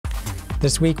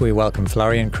This week we welcome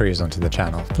Florian Kruse onto the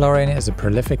channel. Florian is a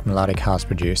prolific melodic house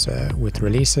producer with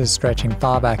releases stretching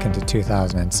far back into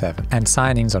 2007 and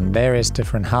signings on various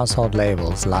different household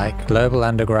labels like Global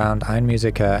Underground,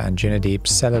 Einmusika, Anjunadeep,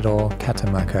 Selador,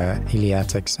 Katermukke,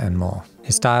 Eleatics and more.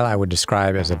 His style I would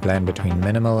describe as a blend between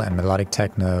minimal and melodic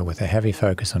techno with a heavy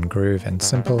focus on groove and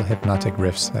simple hypnotic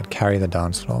riffs that carry the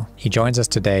dance floor. He joins us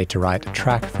today to write a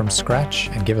track from scratch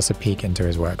and give us a peek into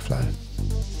his workflow.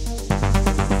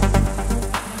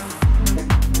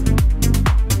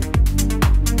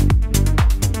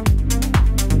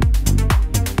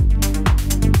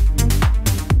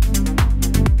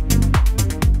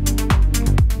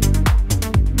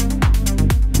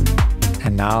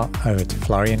 Now over to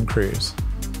Florian Kruse.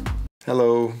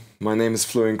 Hello, my name is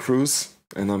Florian Kruse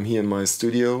and I'm here in my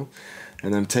studio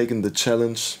and I'm taking the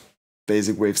challenge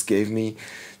Basic Waves gave me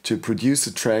to produce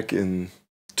a track in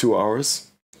 2 hours.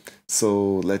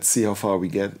 So let's see how far we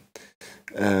get.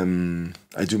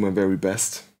 I do my very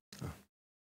best.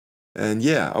 And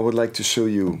yeah, I would like to show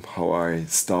you how I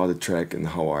start a track and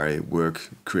how I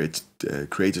work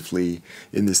creatively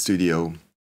in the studio.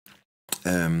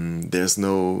 There's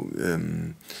no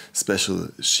special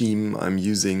scheme I'm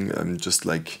using. I'm just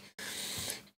like,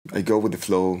 I go with the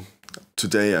flow.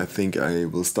 Today I think I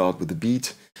will start with the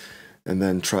beat and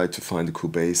then try to find a cool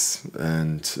bass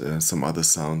and some other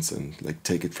sounds and like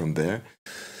take it from there.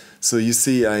 So you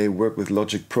see I work with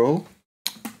Logic Pro.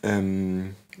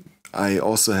 I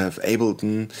also have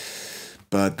Ableton,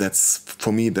 but that's,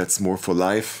 for me, that's more for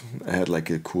live. I had like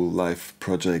a cool live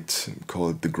project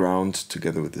called The Ground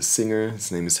together with a singer.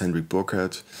 His name is Henrik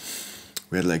Burkhardt.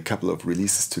 We had like a couple of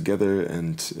releases together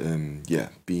and yeah,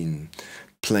 been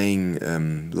playing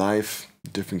live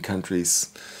in different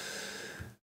countries.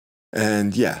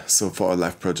 And yeah, so for our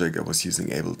live project I was using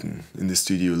Ableton. In the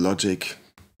studio Logic.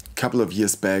 A couple of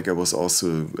years back I was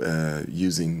also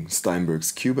using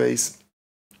Steinberg's Cubase.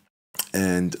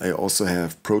 And I also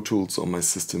have Pro Tools on my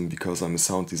system because I'm a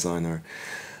sound designer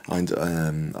and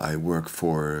I work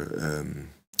for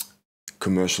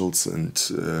commercials and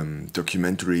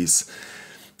documentaries.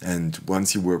 And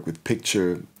once you work with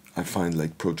picture, I find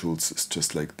like Pro Tools is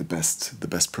just like the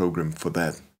best program for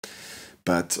that.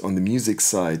 But on the music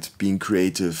side, being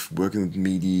creative, working with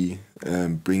MIDI,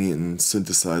 bringing in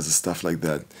synthesizers, stuff like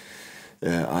that,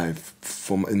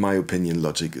 in my opinion,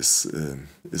 Logic is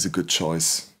a good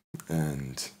choice.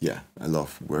 And yeah, I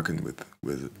love working with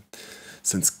it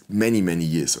since many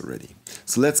years already.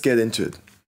 So let's get into it.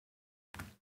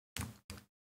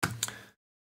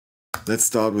 Let's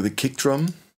start with a kick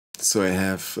drum. So I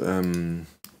have the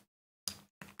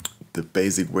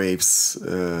Basic Waves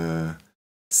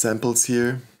samples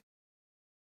here.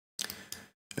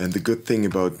 And the good thing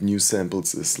about new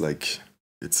samples is like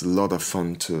it's a lot of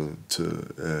fun to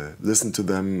listen to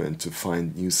them and to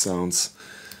find new sounds.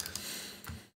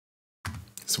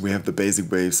 So we have the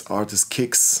Basic Waves Artist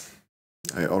Kicks.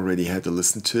 I already had to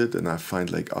listen to it and I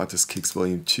find like Artist Kicks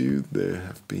Volume 2, there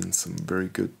have been some very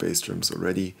good bass drums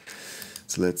already.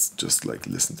 So let's just like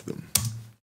listen to them.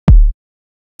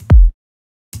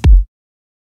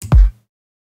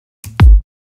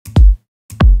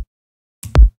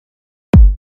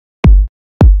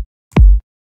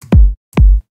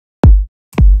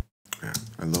 Yeah,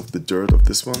 I love the dirt of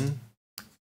this one.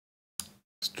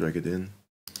 Let's drag it in.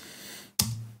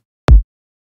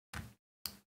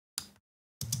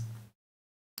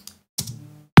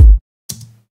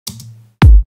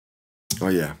 Oh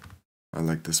yeah, I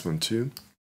like this one too.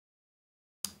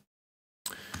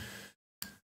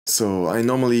 So I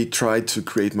normally try to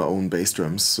create my own bass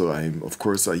drums. So of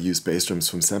course I use bass drums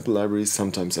from sample libraries.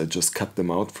 Sometimes I just cut them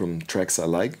out from tracks I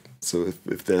like. So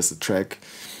if there's a track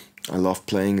I love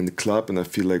playing in the club and I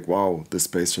feel like, wow, this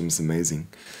bass drum is amazing,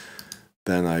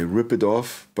 then I rip it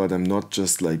off, but I'm not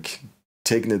just like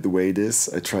taking it the way it is.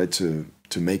 I try to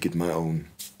make it my own.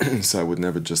 So I would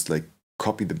never just like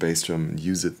copy the bass drum and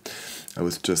use it. I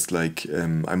was just like,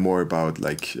 I'm more about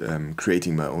like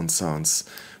creating my own sounds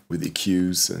with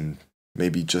EQs and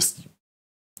maybe just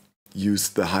use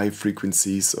the high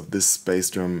frequencies of this bass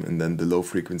drum and then the low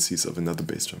frequencies of another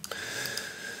bass drum.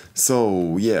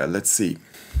 So yeah, let's see.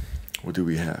 What do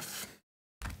we have?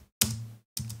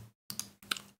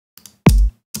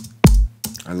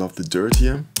 I love the dirt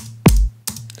here.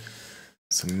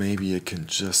 So maybe I can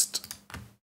just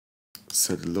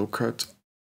set a low cut.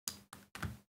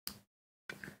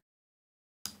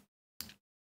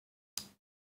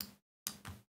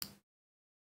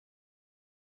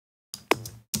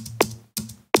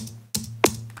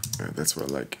 Yeah, that's what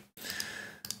I like.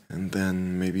 And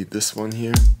then maybe this one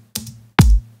here.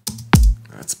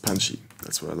 That's punchy.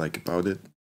 That's what I like about it.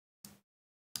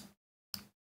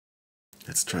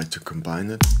 Let's try to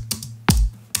combine it.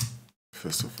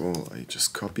 First of all, I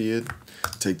just copy it,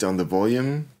 take down the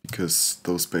volume, because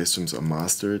those bass drums are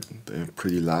mastered, they're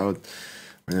pretty loud.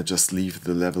 When I just leave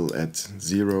the level at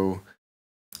 0,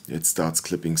 it starts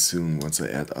clipping soon once I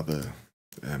add other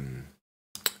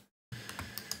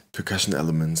percussion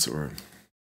elements or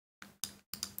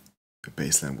a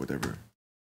bass line, whatever.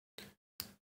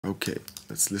 Okay,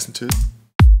 let's listen to it.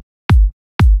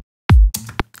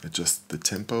 Adjust the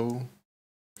tempo.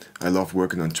 I love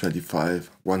working on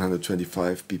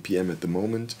 125 BPM at the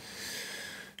moment.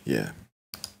 Yeah.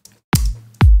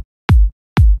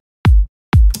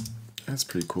 That's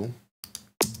pretty cool.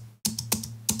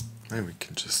 And we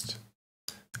can just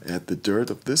add the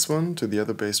dirt of this one to the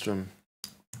other bass drum.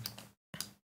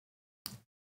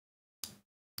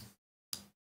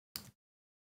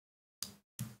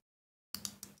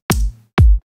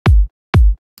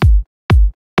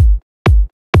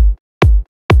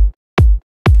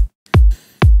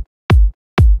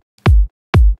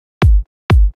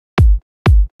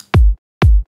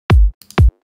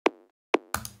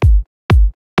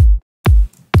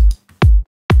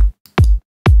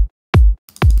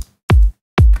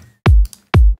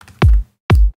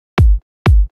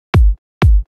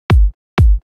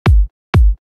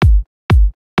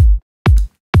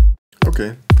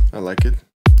 Okay, I like it.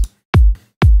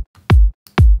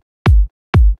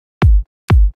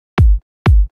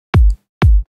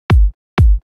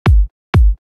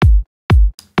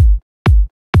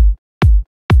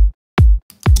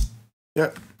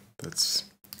 Yeah, that's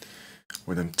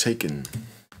what I'm taking.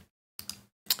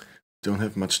 Don't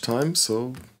have much time,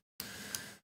 so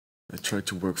I try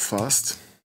to work fast.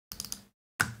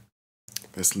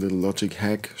 There's a little Logic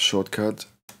hack shortcut.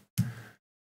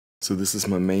 So this is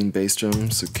my main bass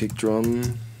drum, so kick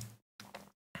drum.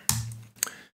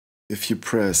 If you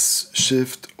press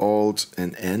Shift, Alt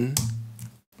and N,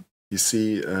 you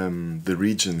see the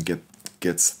region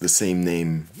gets the same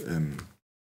name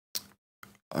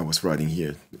I was writing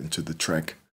here into the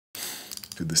track.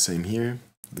 Do the same here.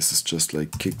 This is just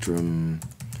like kick drum,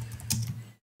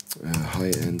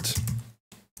 high end,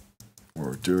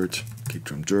 or dirt, kick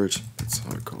drum dirt, that's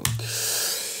how I call it.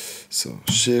 So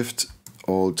Shift,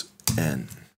 Alt, N.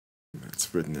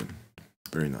 It's written in.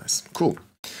 Very nice. Cool.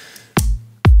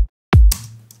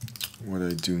 What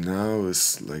I do now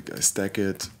is like I stack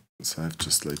it. So I have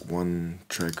just like one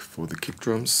track for the kick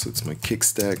drums. So it's my kick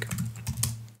stack.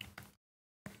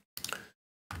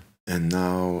 And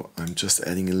now I'm just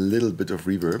adding a little bit of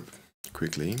reverb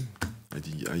quickly.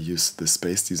 I use the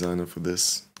Space Designer for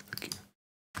this.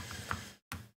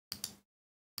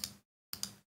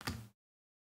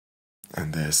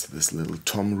 And there's this little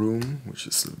tom room, which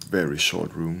is a very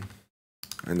short room.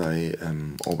 And I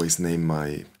always name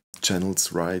my channels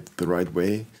the right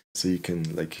way. So you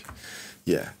can like,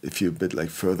 yeah, if you're a bit like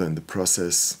further in the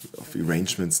process of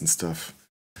arrangements and stuff,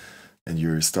 and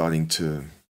you're starting to,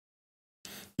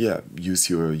 yeah, use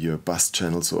your bus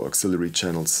channels or auxiliary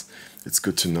channels, it's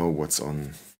good to know what's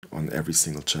on every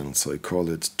single channel. So I call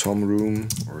it tom room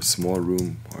or small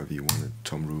room, however you want it,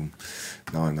 tom room.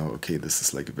 Now I know, okay, this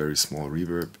is like a very small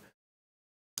reverb.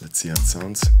 Let's see how it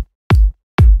sounds.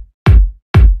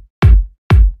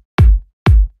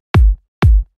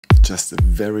 Just a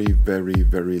very, very,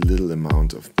 very little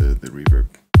amount of the reverb.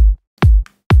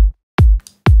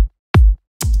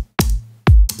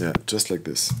 Yeah, just like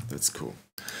this. That's cool.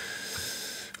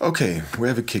 Okay, we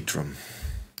have a kick drum.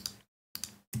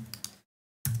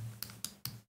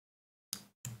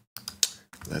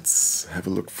 Let's have a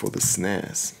look for the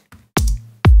snares.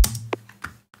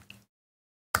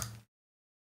 Let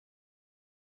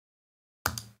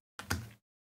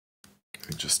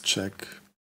me just check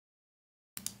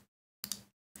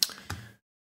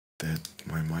that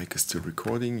my mic is still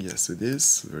recording. Yes, it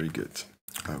is. Very good.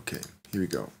 Okay, here we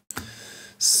go.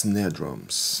 Snare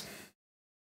drums.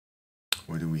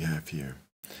 What do we have here?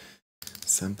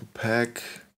 Sample pack,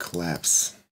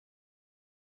 claps.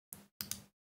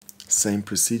 Same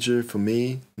procedure for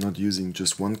me, not using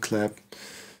just one clap.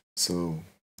 So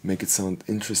make it sound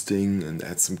interesting and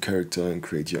add some character and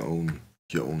create your own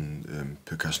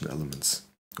percussion elements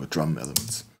or drum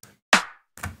elements.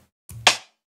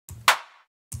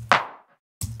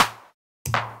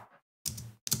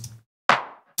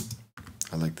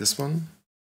 I like this one.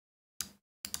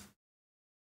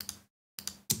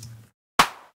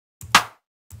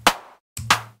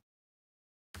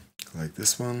 I like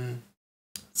this one.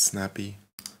 Snappy.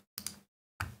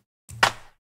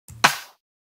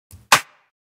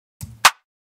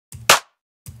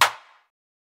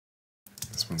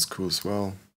 This one's cool as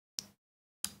well.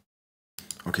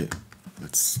 Okay,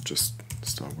 let's just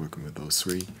start working with those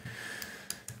three.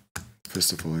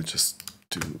 First of all, I just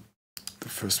do the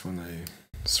first one I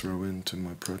throw into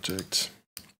my project.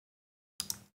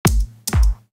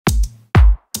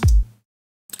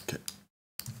 Okay.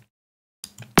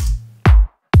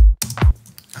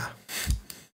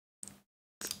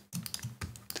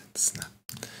 Didn't snap.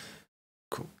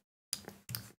 Cool.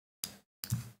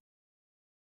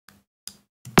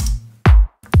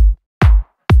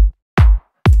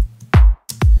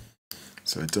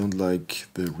 So I don't like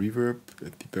the reverb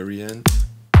at the very end.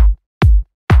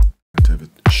 I have it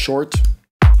short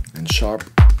and sharp,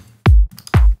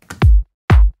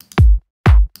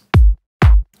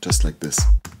 just like this.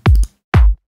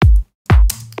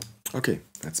 Okay,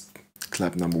 that's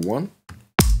clap number 1.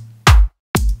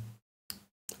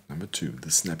 Number 2,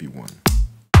 the snappy one.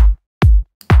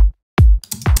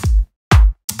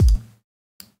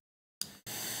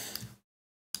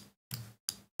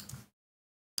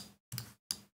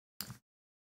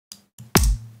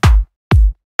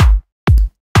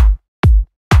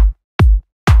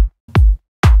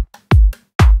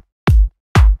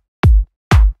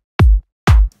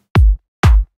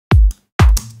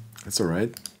 That's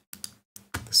alright.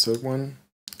 The third one,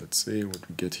 let's see what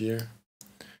we get here.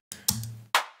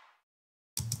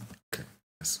 Okay,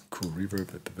 there's a cool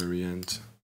reverb at the very end.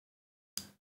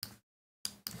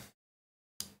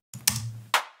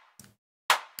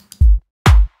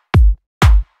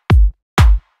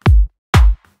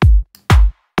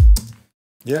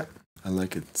 Yeah, I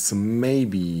like it. So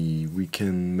maybe we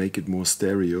can make it more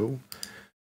stereo,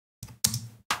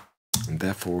 and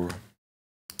therefore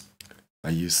I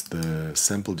use the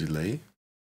sample delay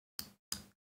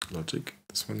logic,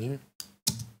 this one here.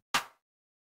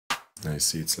 Now you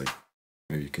see it's like,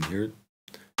 maybe you can hear it,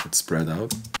 it's spread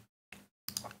out.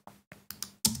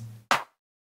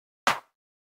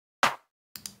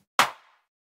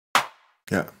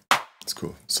 Yeah, it's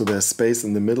cool. So there's space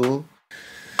in the middle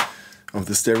of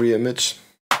the stereo image.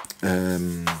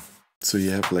 So you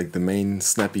have like the main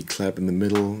snappy clap in the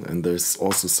middle, and there's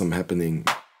also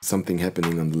something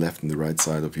happening on the left and the right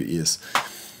side of your ears.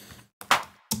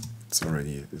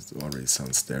 It already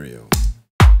sounds stereo.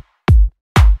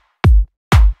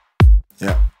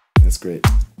 Yeah, that's great.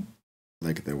 I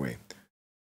like it that way.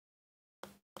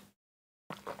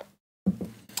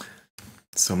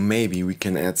 So maybe we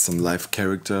can add some live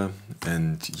character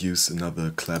and use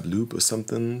another clap loop or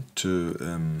something to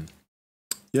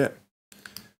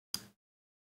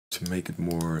to make it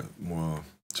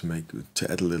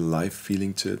to add a little live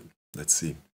feeling to it. Let's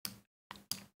see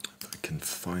if I can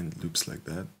find loops like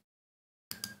that.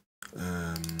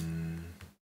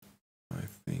 I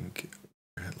think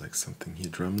I had like something here,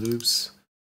 drum loops,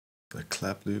 like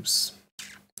clap loops,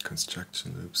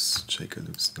 construction loops, shaker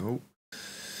loops. No.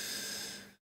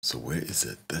 So where is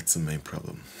it? That's the main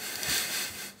problem.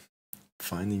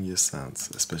 Finding your sounds,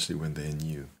 especially when they're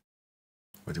new.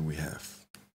 What do we have?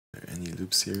 Are there any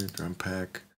loops here? Drum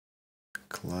pack,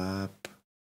 clap,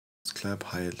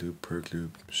 hi-hat loop, perk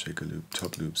loop, shaker loop,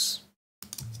 top loops.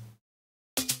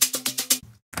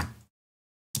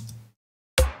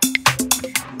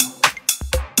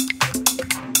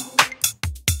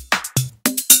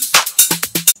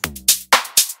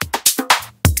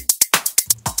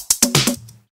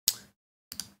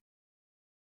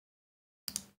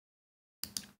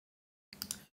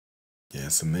 Yeah,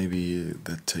 so maybe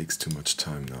that takes too much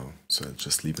time now, so I'll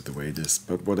just leave it the way it is.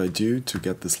 But what I do to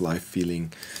get this live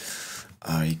feeling,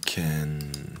 I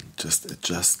can just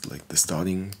adjust like the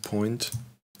starting point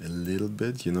a little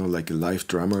bit, you know, like a live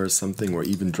drummer or something, or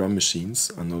even drum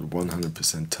machines are not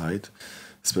 100% tight,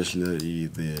 especially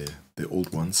the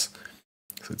old ones.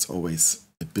 So it's always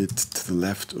a bit to the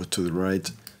left or to the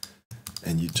right,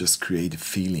 and you just create a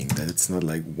feeling that it's not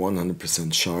like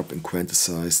 100% sharp and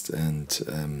quantized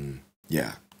and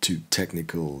yeah, too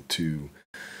technical, too,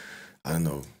 I don't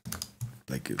know,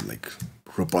 like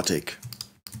robotic.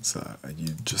 So you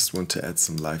just want to add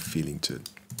some live feeling to it.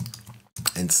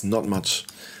 And it's not much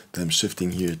that I'm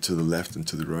shifting here to the left and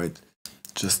to the right,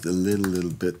 just a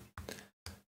little bit.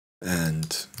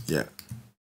 And yeah.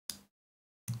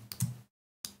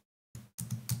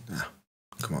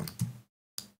 Come on.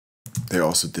 There are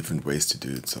also different ways to do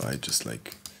it, so I just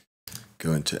like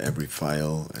go into every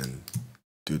file and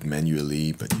do it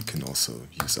manually, but you can also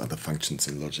use other functions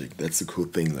in Logic. That's the cool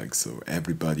thing, like, so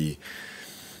everybody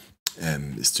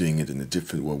is doing it in a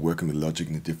different, or working with Logic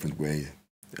in a different way.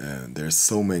 There's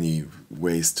so many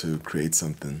ways to create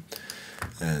something,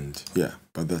 and yeah,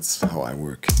 but that's how I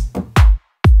work.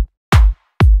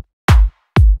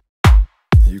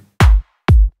 You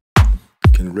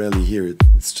can rarely hear it.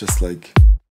 It's just like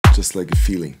a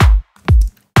feeling.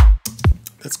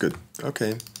 That's good.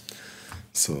 Okay.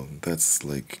 So that's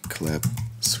like clap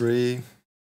 3,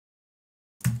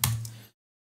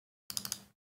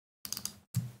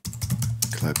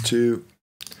 clap 2,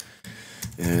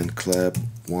 and clap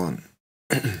 1.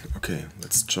 Okay,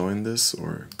 let's join this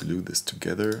or glue this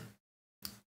together.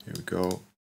 Here we go.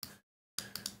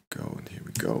 Go, and here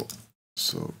we go.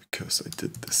 So because I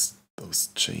did those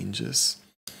changes,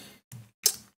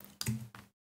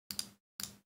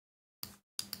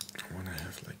 I want to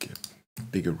have like a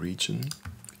bigger region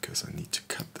because I need to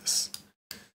cut this.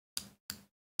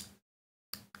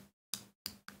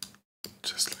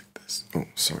 Just like this. Oh,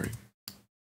 sorry.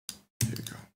 Here we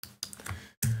go.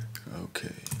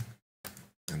 Okay.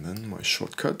 And then my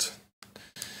shortcut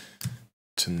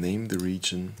to name the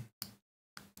region,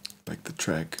 like the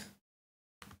track,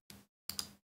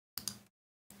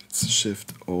 it's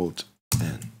Shift Alt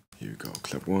N. Here we go.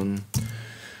 Clap 1,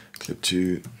 clap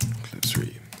 2, clap 3.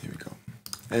 Here we go.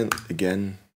 And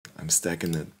again, I'm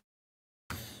stacking it.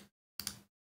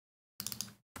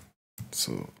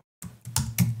 So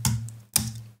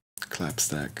clap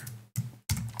stack.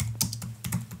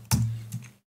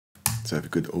 So I have a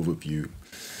good overview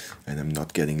and I'm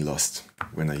not getting lost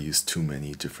when I use too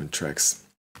many different tracks,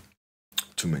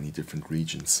 too many different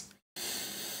regions.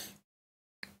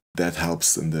 That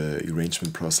helps in the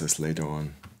arrangement process later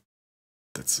on.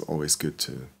 That's always good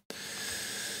to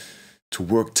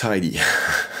work tidy.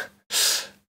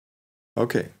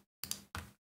 Okay,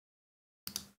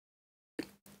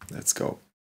 let's go.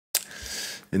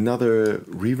 Another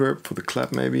reverb for the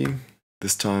clap maybe.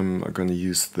 This time I'm gonna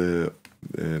use the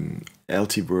Arp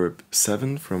Reverb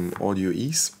 7 from Audio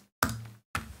Ease.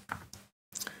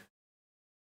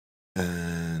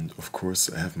 And of course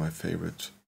I have my favorite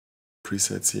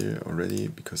presets here already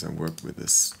because I worked with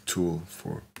this tool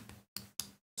for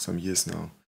some years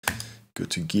now. Go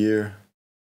to gear,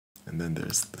 and then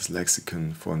there's this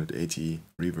Lexicon 480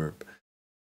 reverb.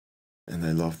 And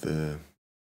I love the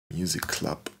Music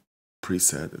Club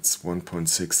preset. It's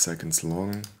 1.6 seconds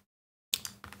long.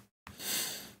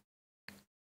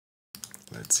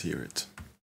 Let's hear it.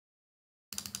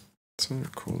 So I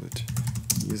call it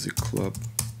Music Club,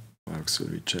 my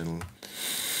auxiliary channel.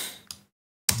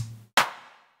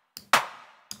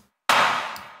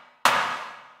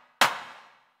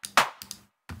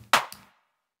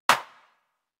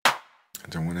 I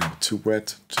don't want to have it too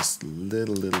wet, just a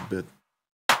little bit.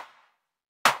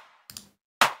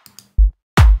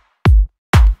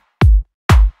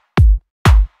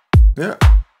 Yeah.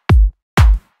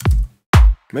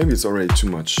 Maybe it's already too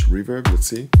much reverb, let's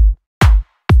see.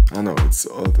 I know, it's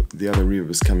all the other reverb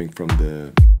is coming from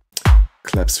the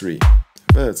clap 3.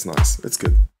 But it's nice, it's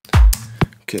good.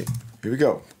 Okay, here we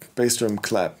go. Bass drum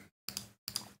clap.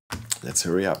 Let's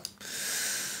hurry up.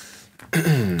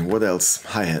 What else?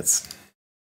 Hi-hats.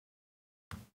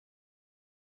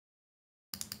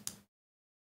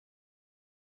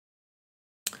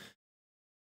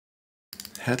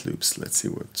 Head loops, let's see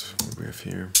what we have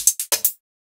here.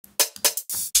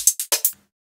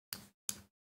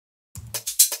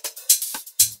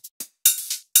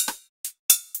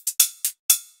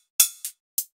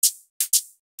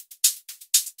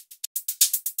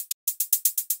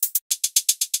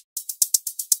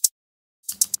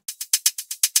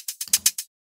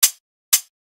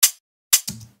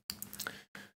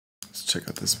 Let's check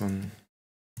out this one.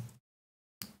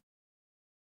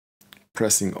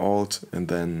 Pressing Alt and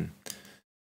then,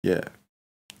 yeah,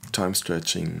 time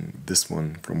stretching this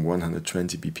one from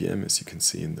 120 BPM, as you can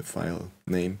see in the file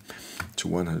name, to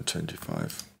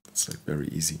 125. It's like very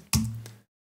easy.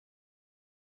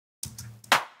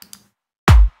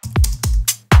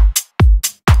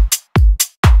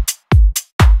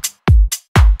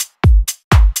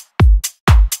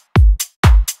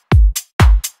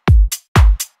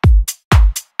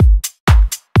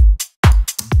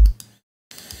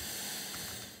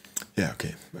 Yeah,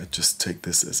 okay, I just take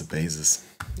this as a basis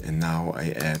and now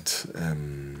I add,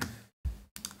 I'm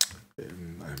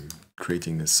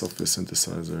creating a software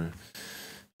synthesizer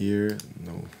here.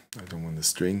 No, I don't want the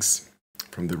strings.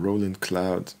 From the Roland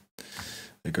Cloud,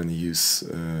 I'm gonna use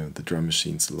the drum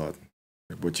machines a lot.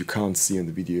 What you can't see in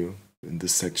the video, in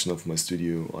this section of my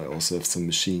studio, I also have some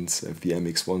machines. I have the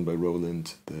MX1 by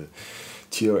Roland, the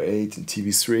TR8 and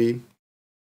TV3.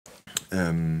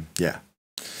 Yeah.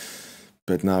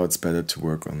 But now it's better to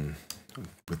work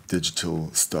with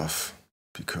digital stuff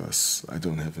because I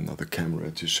don't have another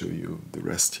camera to show you the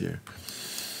rest here.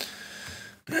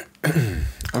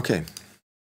 Okay.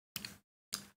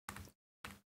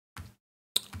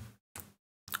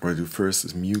 What I do first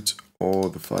is mute all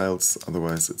the files,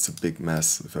 otherwise it's a big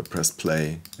mess if I press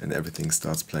play and everything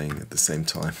starts playing at the same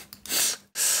time.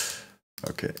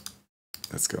 Okay,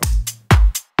 Let's go.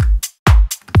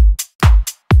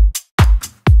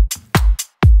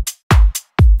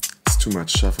 It's too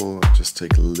much shuffle. I'll just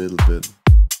take a little bit.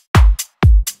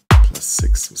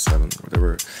 +6 or 7,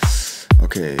 whatever.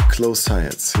 Okay, closed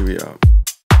hi-hats. Here we are.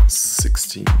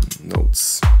 16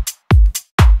 notes.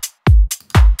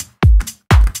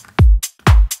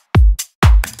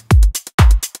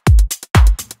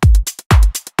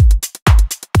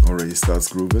 Already starts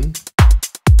grooving.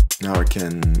 Now I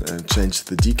can change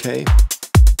the decay.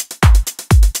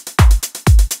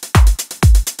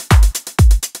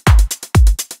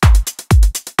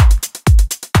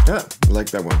 Yeah, I like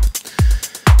that one.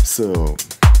 So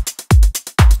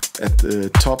at the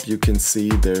top you can see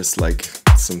there's like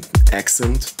some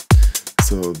accent.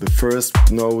 So the first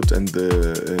note and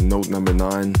the note number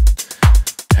 9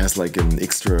 has like an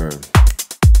extra,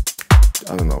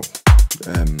 I don't know,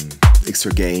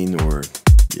 extra gain or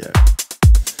yeah,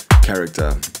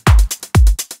 character.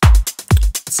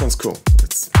 It sounds cool.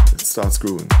 It starts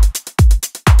grooving.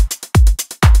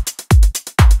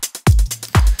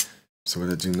 So what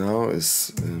I do now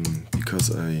is, because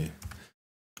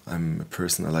I'm a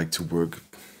person, I like to work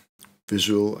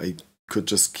visual, I could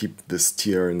just keep this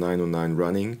TR-909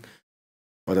 running,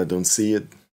 but I don't see it,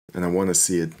 and I want to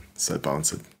see it, so I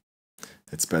bounce it.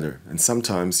 It's better. And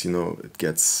sometimes, you know, it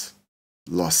gets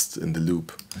lost in the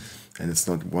loop, and it's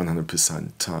not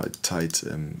 100% tight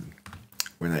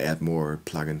when I add more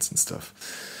plugins and stuff.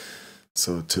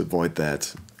 So to avoid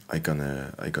that, I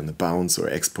gonna bounce or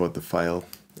export the file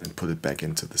and put it back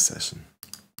into the session.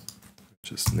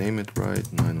 Just name it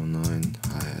right, 909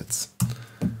 hi-hats.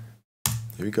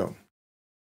 Here we go.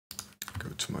 Go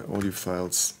to my audio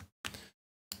files,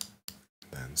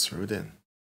 then throw it in.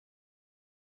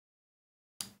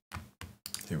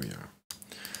 Here we are.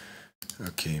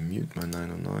 Okay, mute my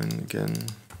 909 again.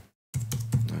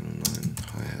 909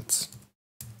 hi-hats.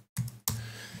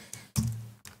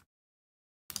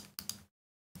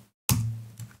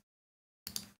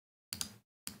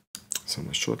 So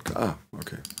my shortcut,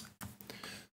 okay.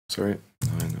 Sorry,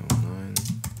 909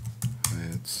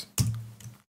 hi-hats.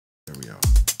 There we are.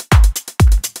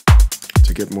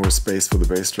 To get more space for the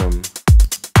bass drum,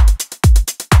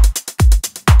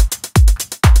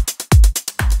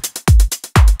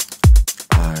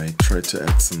 I try to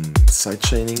add some side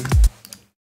chaining.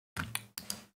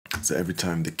 So every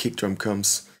time the kick drum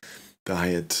comes, the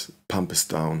hi-hat pump is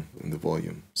down in the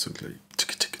volume. So it's like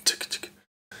tick, tick, tick, tick.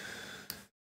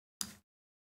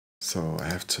 So I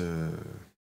have to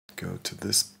go to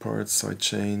this part,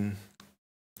 sidechain,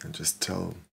 and just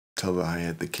tell the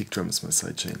hi-hat the kick drum is my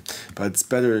sidechain. But it's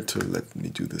better to let me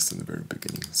do this in the very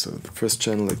beginning. So the first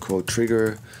channel I call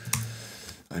trigger,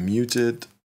 I mute it,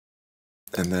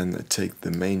 and then I take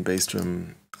the main bass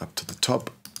drum up to the top.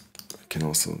 I can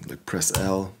also like press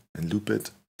L and loop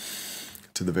it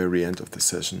to the very end of the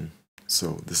session.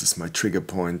 So this is my trigger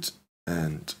point,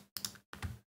 and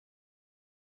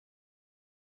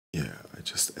yeah, I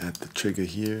just add the trigger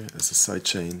here as a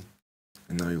sidechain,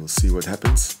 and now you will see what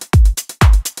happens.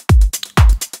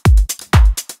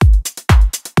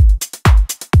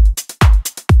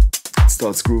 It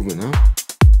starts grooving, huh?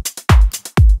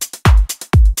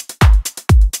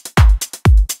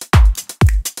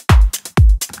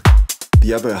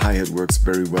 The other hi-hat works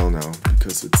very well now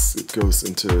because it goes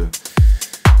into,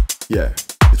 yeah,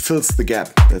 it fills the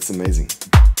gap. That's amazing.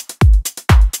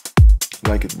 I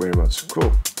like it very much.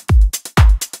 Cool.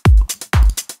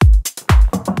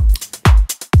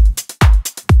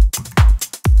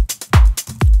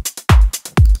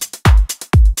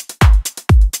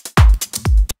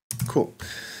 Cool.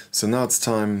 So now it's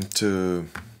time to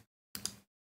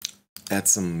add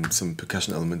some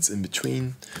percussion elements in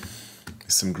between.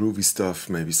 Some groovy stuff,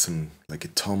 maybe some like a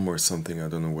tom or something. I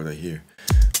don't know what I hear.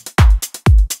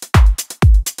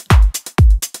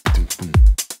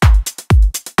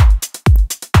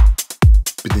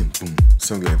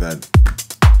 Something like that.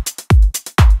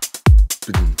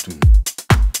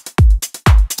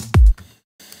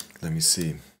 Let me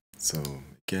see. So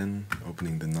again,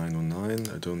 opening the 909.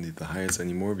 I don't need the hi-hats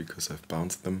anymore because I've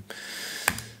bounced them.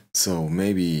 So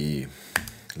maybe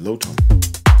low tom.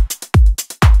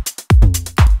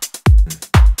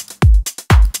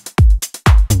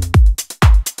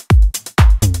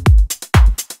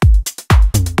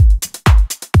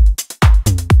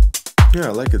 Yeah,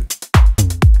 I like it.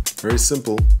 Very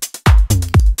simple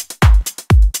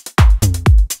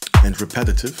and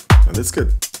repetitive. Oh, that's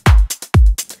good.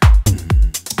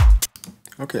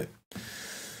 Okay.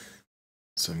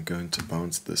 So I'm going to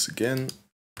bounce this again.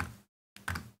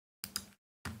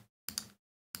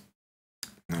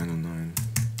 909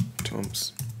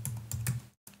 toms.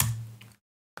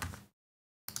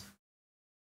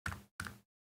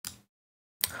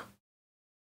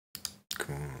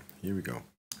 Come on, here we go.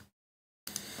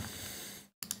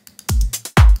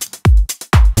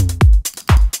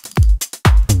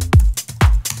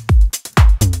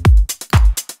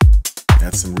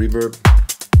 Add some reverb.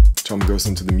 Tom goes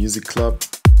into the music club.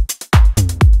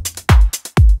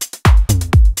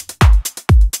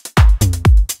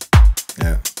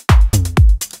 Yeah.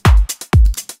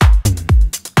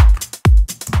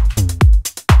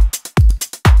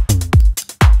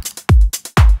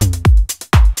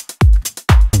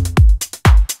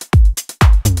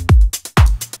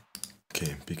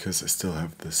 Okay, because I still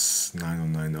have this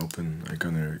 909 open, I'm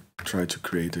gonna try to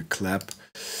create a clap.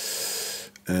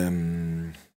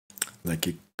 Like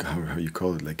a, how you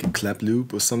call it, like a clap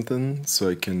loop or something, so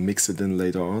I can mix it in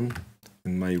later on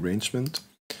in my arrangement.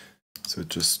 So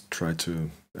just try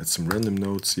to add some random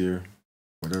notes here,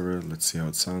 whatever, let's see how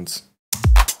it sounds.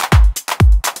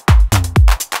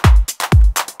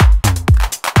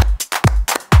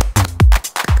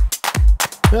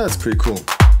 Yeah, that's pretty cool.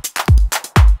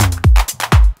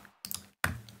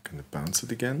 Gonna bounce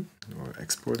it again or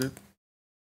export it.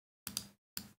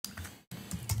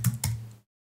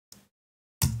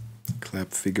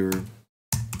 Clap figure.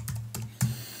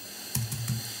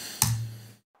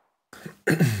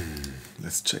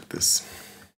 Let's check this.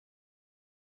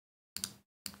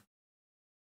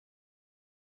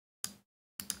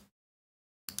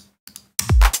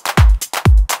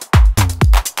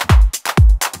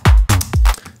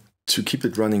 To keep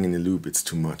it running in a loop, it's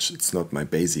too much. It's not my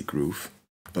basic groove,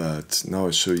 but now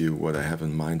I'll show you what I have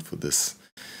in mind for this,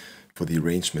 for the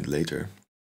arrangement later.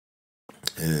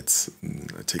 It's,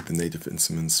 I take the Native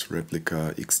Instruments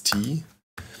Replica XT.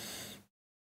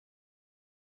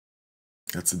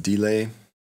 That's a delay.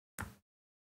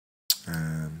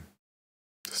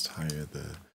 Just higher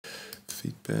the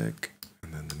feedback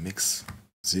and then the mix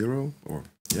 0 or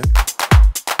yeah.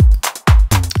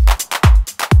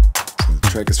 So the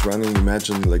track is running,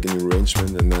 imagine like an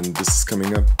arrangement, and then this is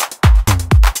coming up.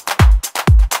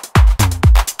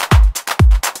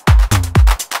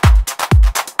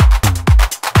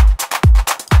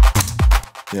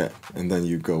 Yeah, and then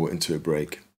you go into a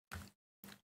break.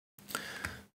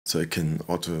 So I can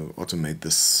automate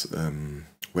this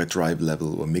wet dry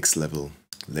level or mix level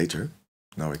later.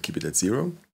 Now I keep it at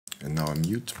 0, and now I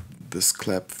mute this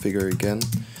clap figure again.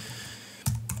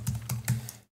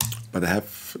 But I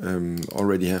have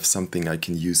already have something I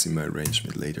can use in my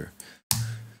arrangement later,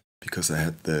 because I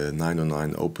had the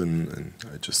 909 open and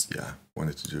I just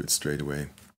wanted to do it straight away.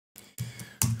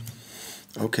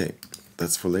 Okay,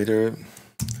 that's for later.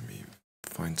 Let me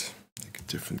find like a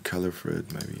different color for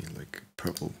it, maybe like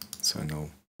purple, so I know,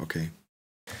 okay,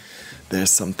 there's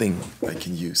something I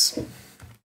can use.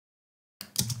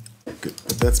 Good,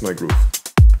 but that's my groove.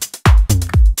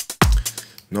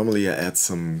 Normally I add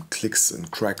some clicks and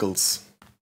crackles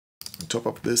on top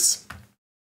of this.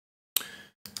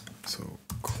 So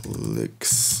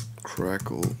clicks,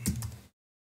 crackle,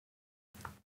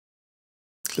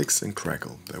 clicks and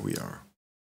crackle, there we are.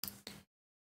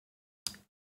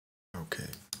 Okay.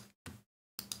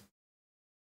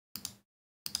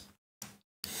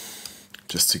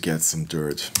 Just to get some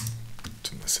dirt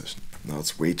to my session. Now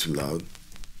it's way too loud,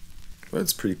 but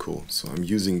it's pretty cool. So I'm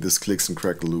using this clicks and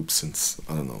crackle loop since,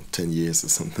 I don't know, 10 years or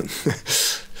something.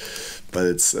 But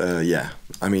it's, yeah,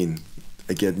 I mean,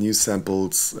 I get new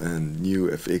samples and new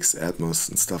FX, Atmos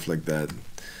and stuff like that.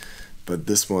 But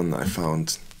this one I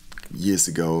found years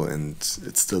ago and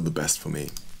it's still the best for me.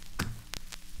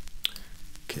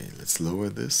 Okay, let's lower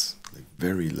this, like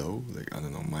very low, like I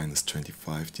don't know, minus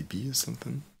 25 dB or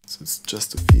something. So it's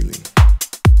just a feeling.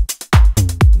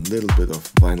 A little bit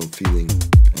of vinyl feeling,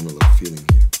 analog feeling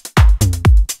here.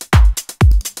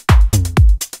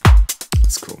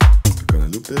 That's cool. We're gonna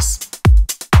loop this.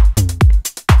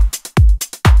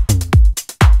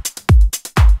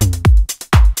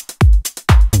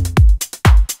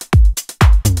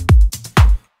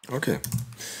 Okay.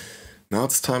 Now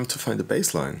it's time to find a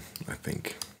bass line, I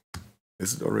think.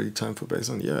 Is it already time for bass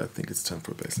line? Yeah, I think it's time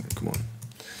for bass line. Come on.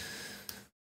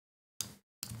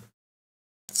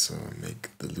 So I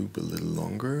make the loop a little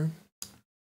longer.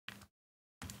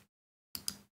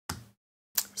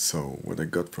 So what I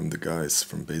got from the guys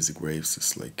from Basic Waves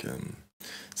is like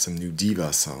some new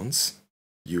Diva sounds.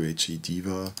 UHE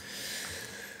Diva.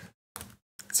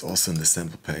 It's also in the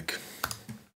sample pack.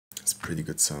 It's pretty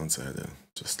good sounds. I had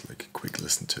just like a quick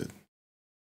listen to it.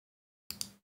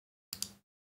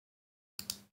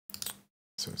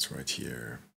 So it's right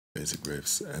here, Basic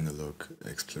Waves Analog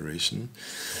Exploration.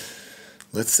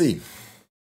 Let's see,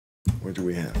 what do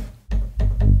we have?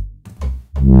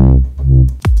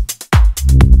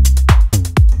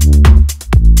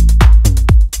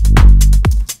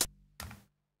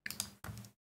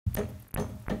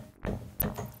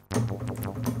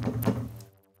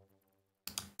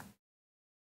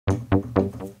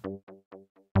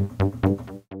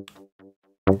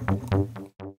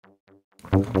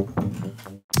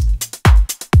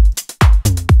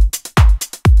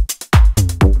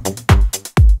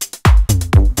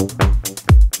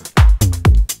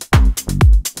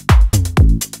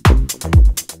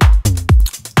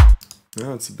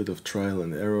 Now it's a bit of trial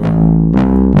and error.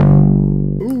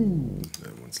 Ooh,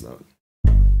 that one's loud.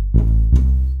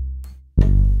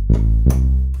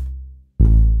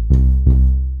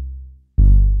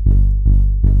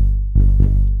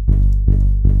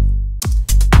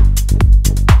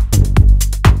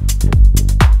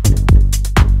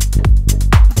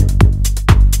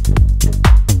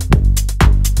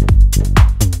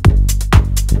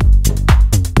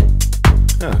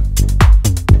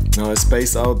 Now I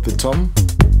space out the tom.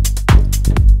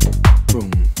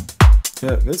 Boom.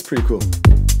 Yeah, that's pretty cool.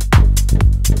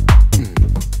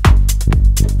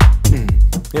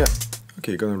 Yeah.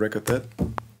 Okay, gonna record that.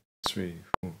 3,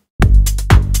 4.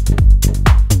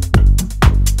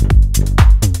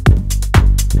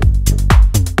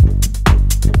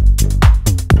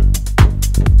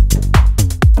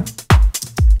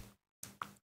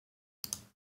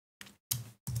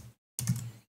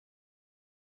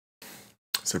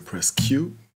 So press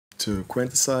Q to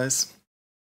quantize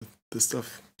this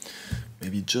stuff.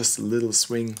 Maybe just a little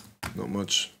swing, not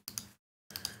much.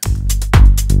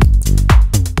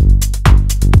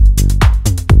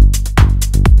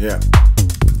 Yeah.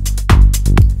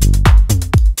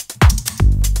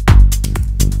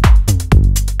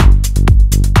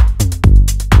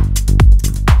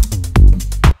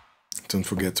 Don't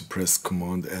forget to press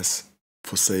Command S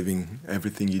for saving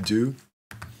everything you do.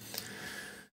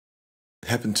 It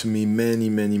happened to me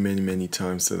many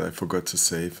times that I forgot to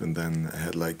save, and then I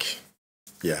had like,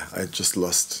 yeah, I just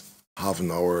lost half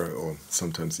an hour or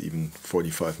sometimes even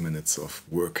 45 minutes of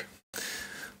work.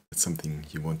 It's something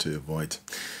you want to avoid.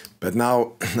 But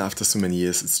now, after so many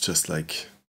years, it's just like,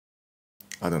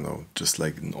 I don't know, just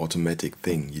like an automatic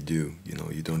thing you do. You know,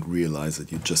 you don't realize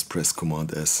it, you just press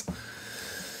Command S.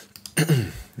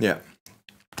 Yeah.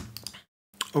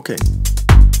 Okay.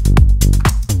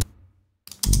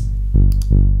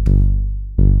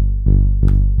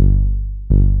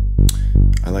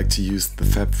 I like to use the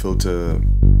Fab Filter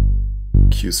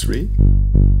Q3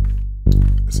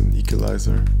 as an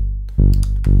equalizer.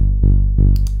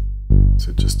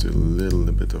 So just do a little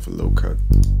bit of a low cut.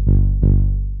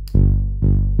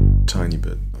 Tiny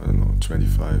bit, I don't know,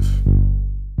 25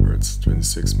 Hertz,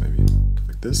 26 maybe,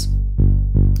 like this.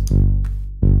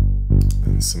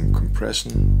 And some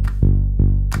compression.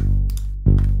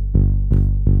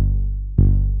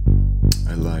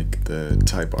 I like the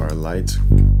Type R Lite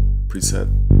preset.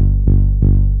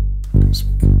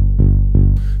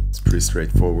 It's pretty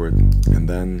straightforward. And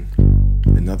then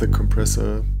another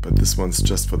compressor, but this one's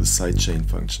just for the sidechain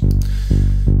function.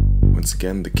 Once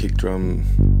again, the kick drum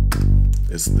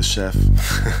is the chef,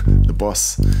 the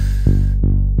boss.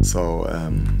 So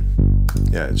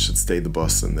yeah, it should stay the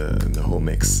boss in the whole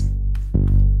mix.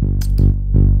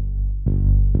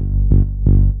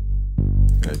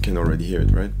 Yeah, you can already hear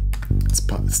it, right?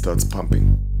 It starts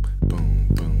pumping. Boom,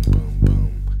 boom, boom,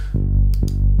 boom.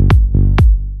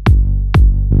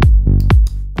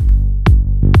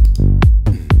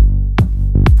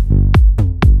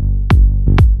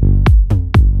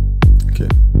 Okay.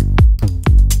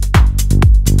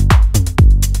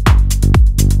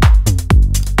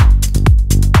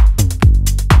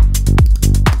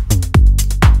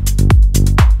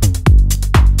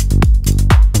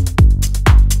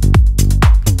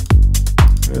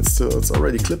 It's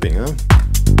already clipping, huh?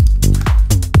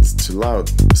 It's too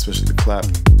loud, especially the clap.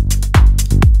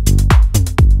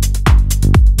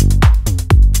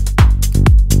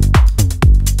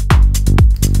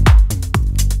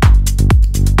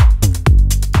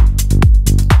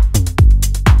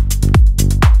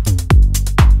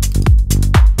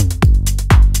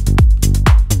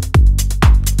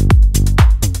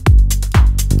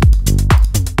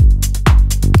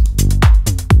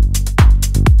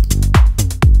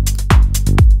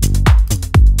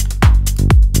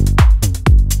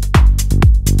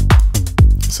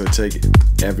 So take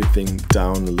everything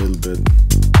down a little bit.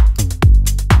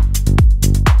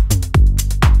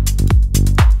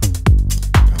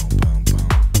 Boom, boom, boom.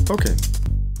 Okay,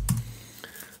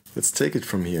 let's take it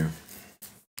from here.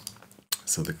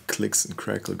 So the clicks and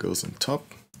crackle goes on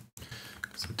top,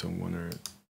 because I don't want to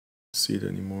see it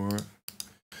anymore.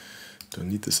 Don't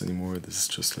need this anymore. This is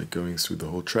just like going through the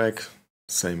whole track.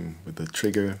 Same with the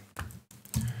trigger.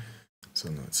 So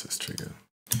now it says trigger.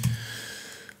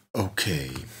 Okay,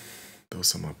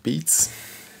 those are my beats.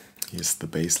 Here's the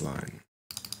bass line.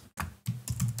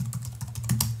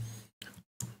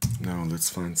 Now let's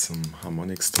find some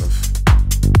harmonic stuff.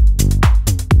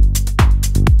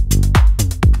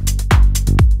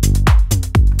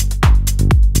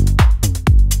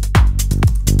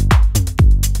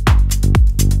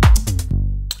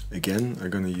 Again, I'm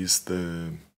gonna use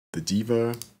the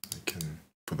Diva. I can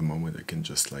for the moment I can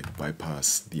just like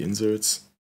bypass the inserts.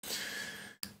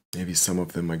 Maybe some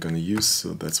of them I'm gonna use,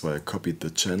 so that's why I copied the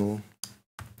channel.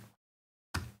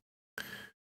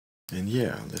 And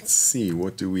yeah, let's see,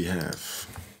 what do we have?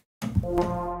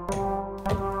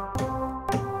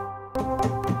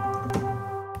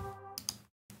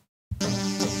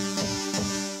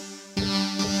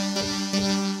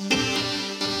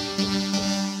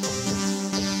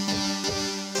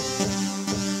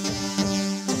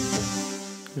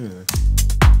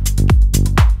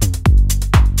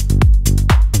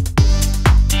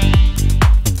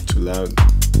 Too loud.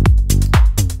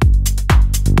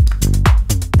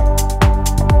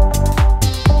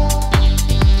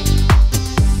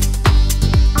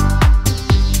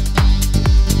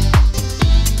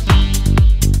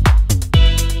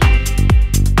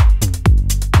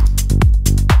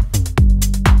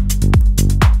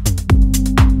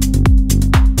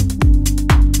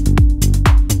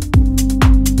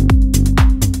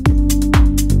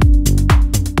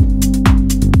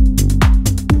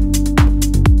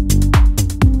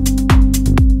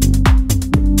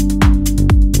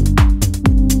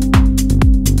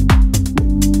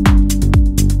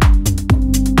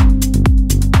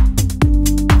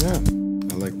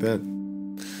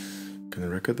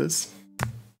 This.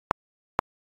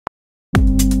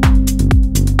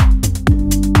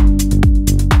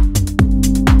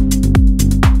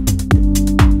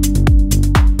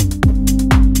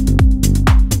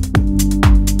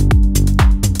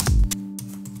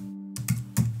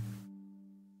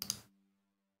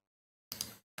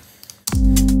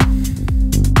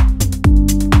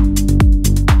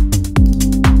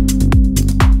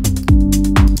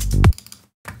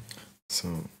 So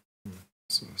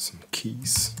some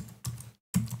keys.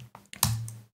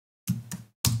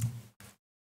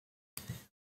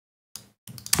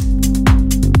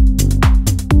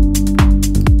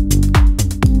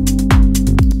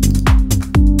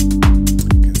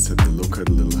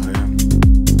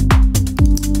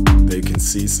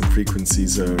 See some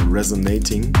frequencies are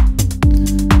resonating.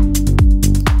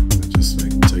 Just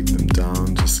like take them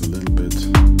down just a little bit.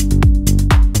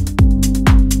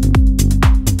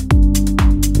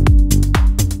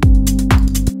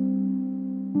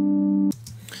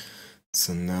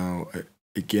 So now I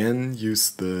again use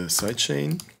the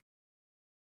sidechain.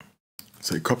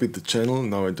 So I copied the channel.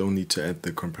 Now I don't need to add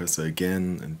the compressor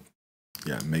again and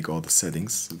yeah, make all the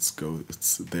settings.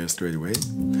 It's there straight away.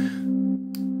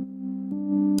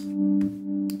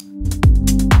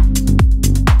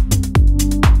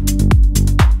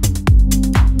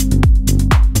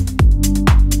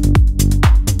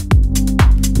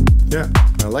 Yeah,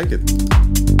 I like it.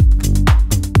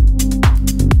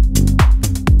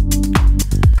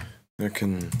 I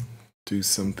can do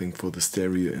something for the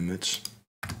stereo image.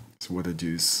 So what I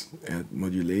do is add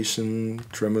modulation,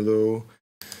 tremolo,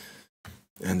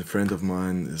 and a friend of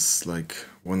mine is like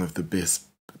one of the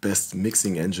best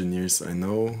mixing engineers I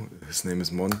know. His name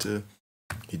is Monte.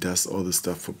 He does all the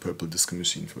stuff for Purple Disco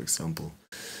Machine, for example.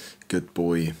 Good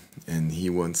boy. And he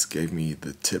once gave me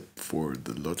the tip for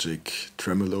the Logic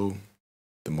tremolo,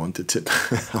 the Monte tip,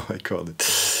 how I call it.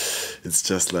 It's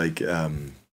just like,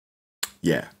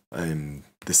 yeah,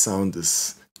 the sound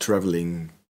is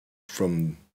traveling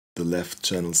from the left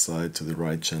channel side to the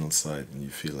right channel side, and you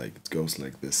feel like it goes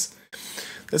like this.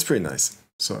 That's pretty nice.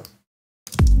 So.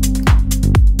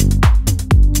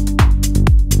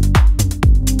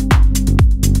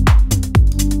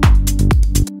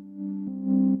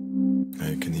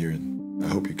 I can hear it. I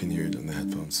hope you can hear it on the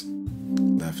headphones.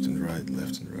 Left and right,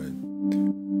 left and right.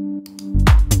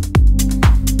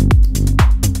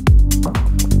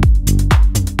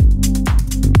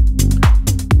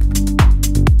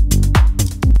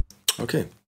 Okay,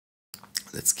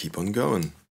 let's keep on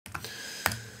going.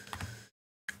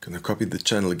 Gonna copy the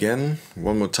channel again.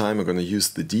 One more time, I'm gonna use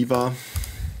the Diva.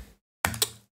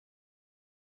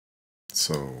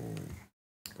 So,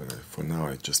 but for now,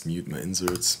 I just mute my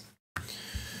inserts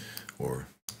or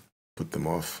put them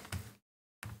off.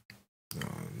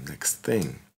 Next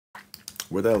thing.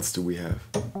 What else do we have?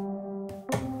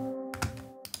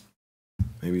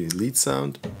 Maybe lead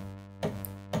sound.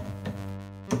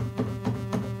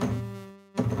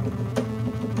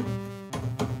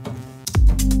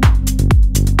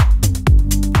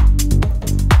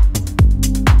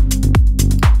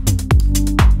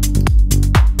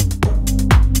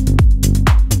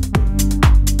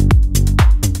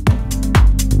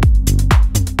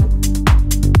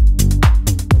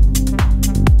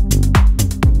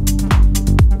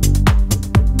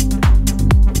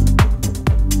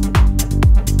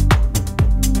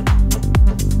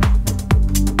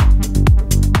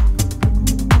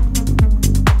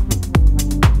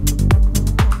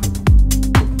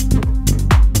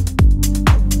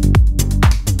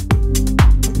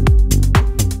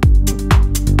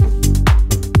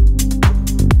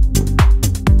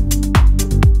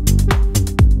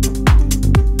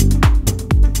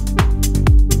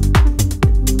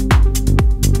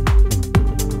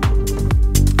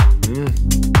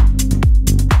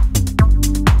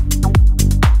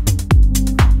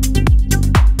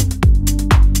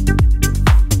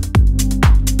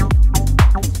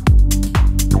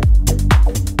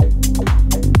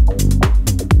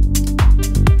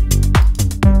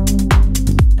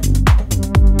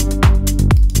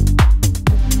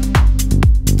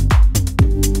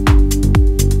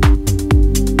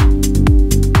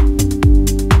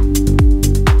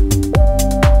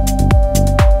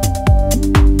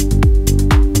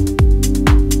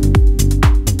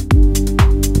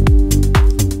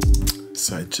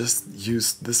 So I just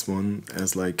used this one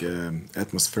as like an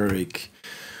atmospheric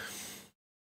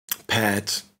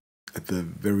pad at the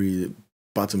very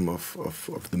bottom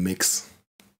of the mix.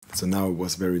 So now it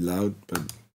was very loud, but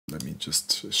let me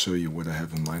just show you what I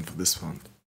have in mind for this one.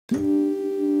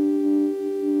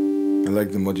 I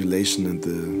like the modulation and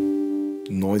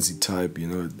the noisy type, you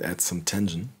know, it adds some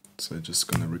tension. So I'm just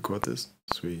gonna record this.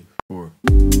 3, 4.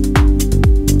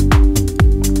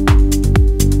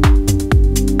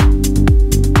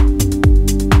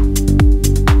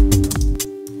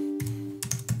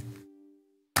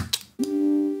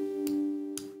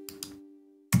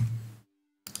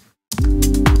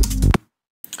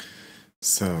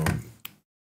 So,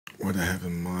 what I have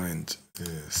in mind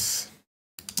is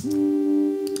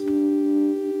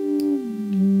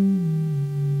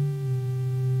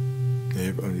I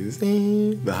have only this,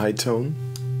 the high tone.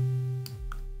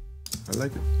 I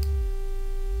like it.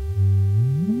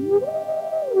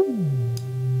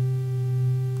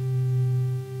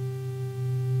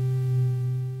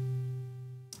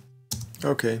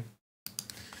 Okay.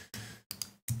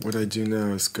 What I do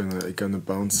now is gonna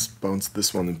bounce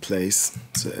this one in place.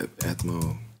 So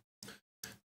Atmo.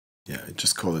 Yeah, I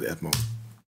just call it Atmo.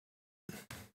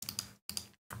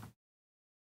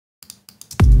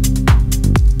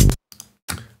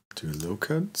 Do a low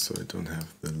cut, so I don't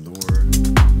have the lower.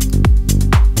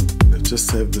 I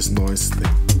just have this noise thing.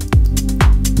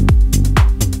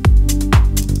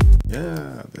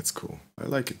 Yeah, that's cool. I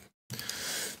like it.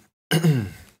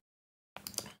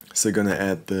 So I'm gonna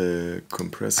add the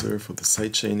compressor for the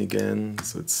sidechain again,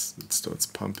 so it starts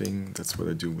pumping. That's what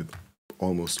I do with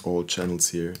almost all channels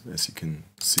here, as you can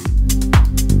see.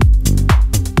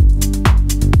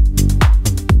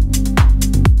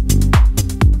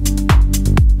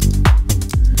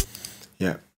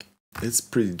 Yeah, it's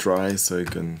pretty dry, so I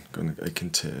can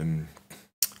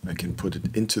put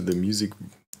it into the music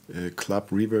club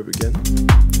reverb again.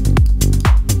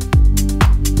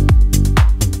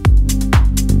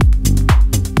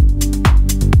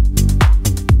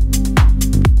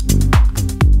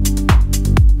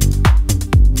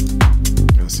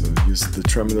 The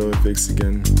tremolo effects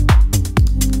again.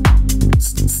 It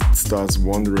starts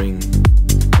wandering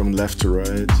from left to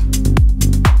right,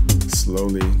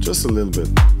 slowly, just a little bit.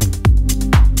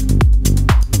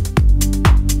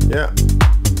 Yeah.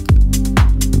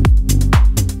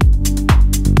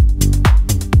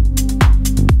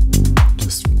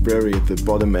 Just very at the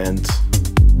bottom end,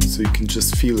 so you can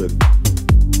just feel it.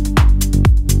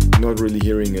 Not really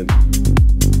hearing it.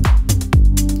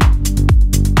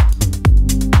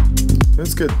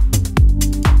 That's good.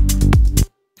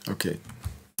 Okay.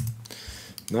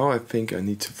 Now I think I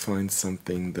need to find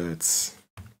something that's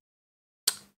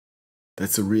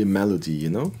a real melody, you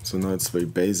know? So now it's very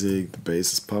basic, the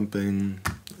bass is pumping,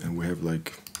 and we have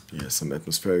like, yeah, some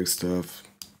atmospheric stuff.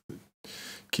 It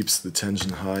keeps the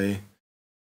tension high.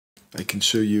 I can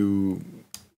show you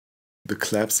the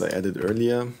claps I added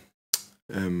earlier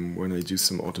when I do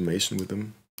some automation with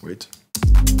them. Wait.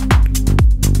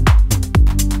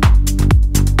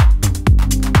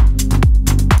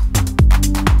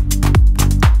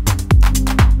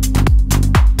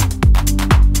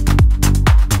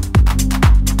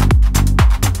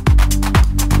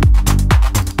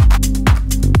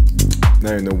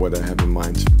 Now I know what I have in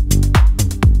mind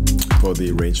for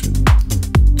the arrangement.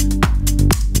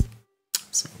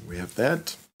 So we have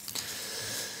that.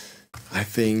 I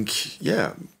think,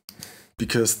 yeah,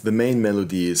 because the main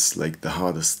melody is like the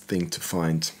hardest thing to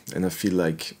find, and I feel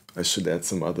like I should add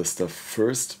some other stuff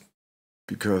first,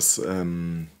 because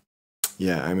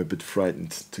yeah, I'm a bit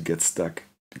frightened to get stuck,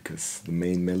 because the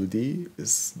main melody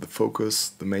is the focus,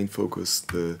 the main focus,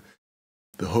 the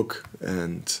hook,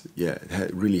 and yeah,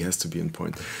 it really has to be on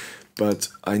point. But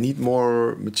I need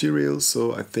more material,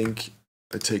 so I think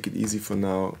I take it easy for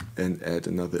now and add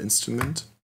another instrument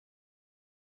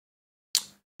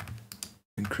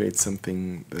and create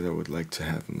something that I would like to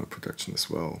have in my production as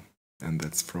well. And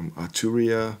that's from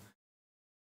Arturia.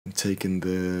 I'm taking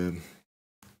the,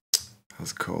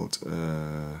 how's it called?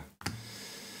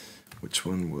 Which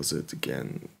one was it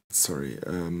again? Sorry.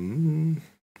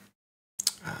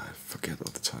 I forget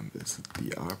all the time. Is it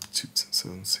the Arp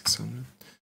 2600?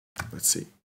 Let's see.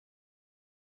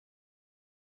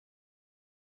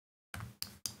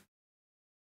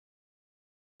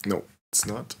 No, it's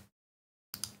not.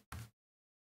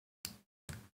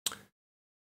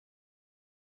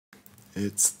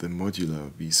 It's the modular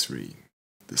V3.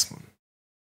 This one.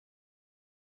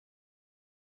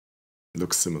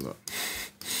 Looks similar.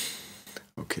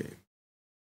 Okay.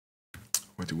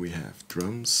 What do we have?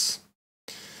 Drums.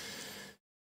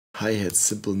 Hi-hat,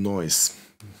 simple noise.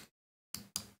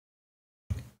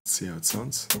 Let's see how it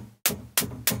sounds.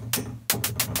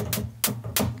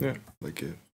 Yeah, like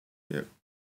a, yeah,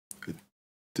 it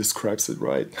describes it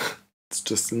right. It's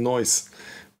just a noise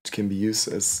which can be used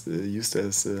as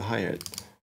a hi-hat.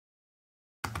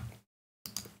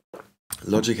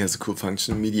 Logic has a cool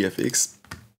function, MIDI FX.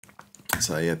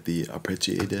 So I add the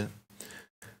arpeggiator.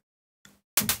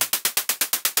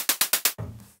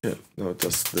 Yeah, now it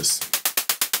does this.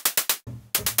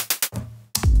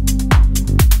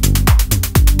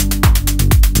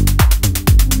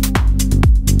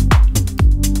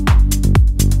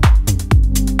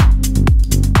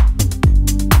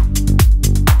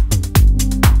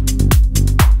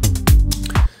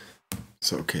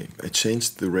 So okay, I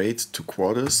changed the rate to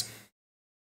quarters.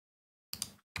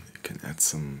 You can add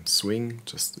some swing,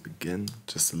 just a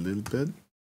little bit,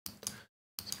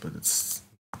 but it's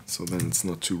so then it's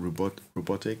not too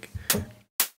robotic.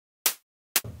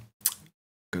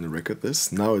 Gonna record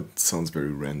this. Now it sounds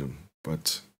very random,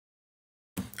 but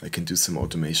I can do some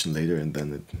automation later, and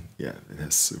then it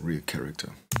has a real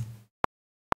character.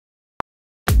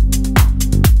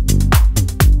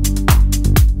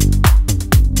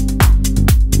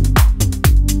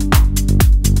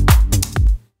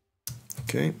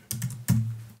 Okay,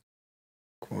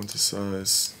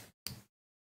 quantize.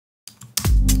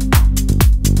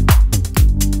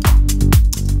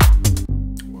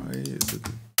 Why is it?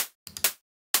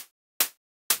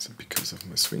 Is it because of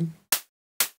my swing?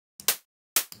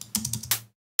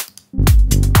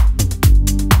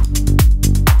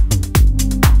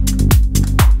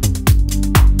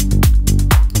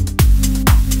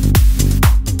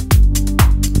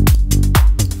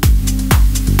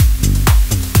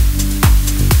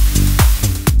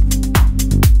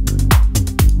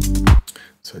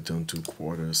 I don't do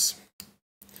quarters.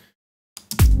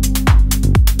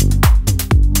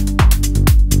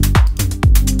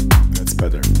 That's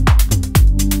better.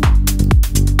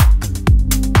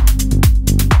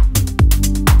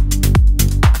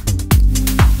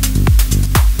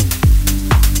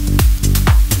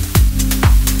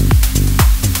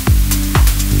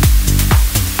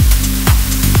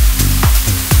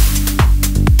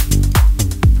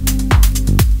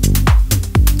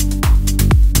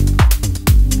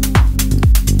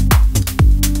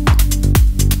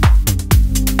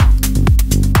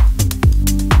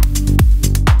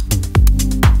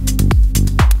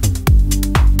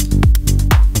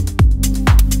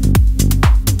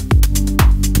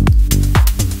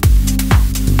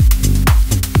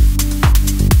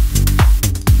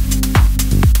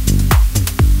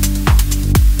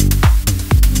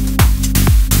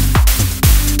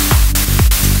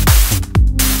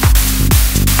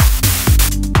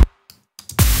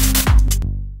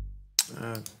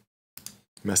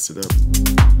 Messed it up.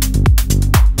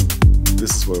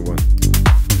 This is what I want.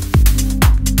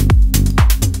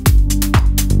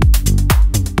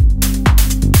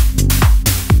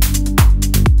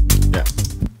 Yeah.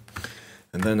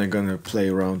 And then I'm gonna play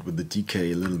around with the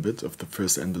decay a little bit of the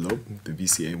first envelope, the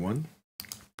VCA1.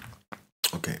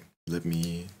 Okay, let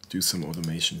me do some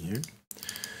automation here.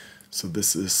 So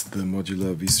this is the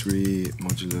modular V3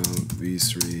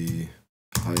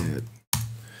 hi-hat.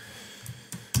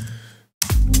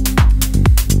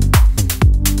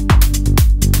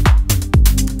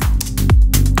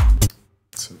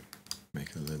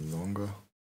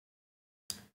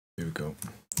 Here we go.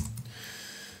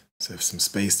 So I have some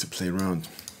space to play around.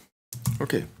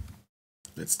 Okay,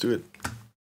 let's do it.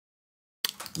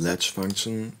 Latch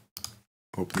function,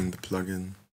 opening the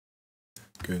plugin,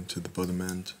 going to the bottom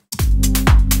end.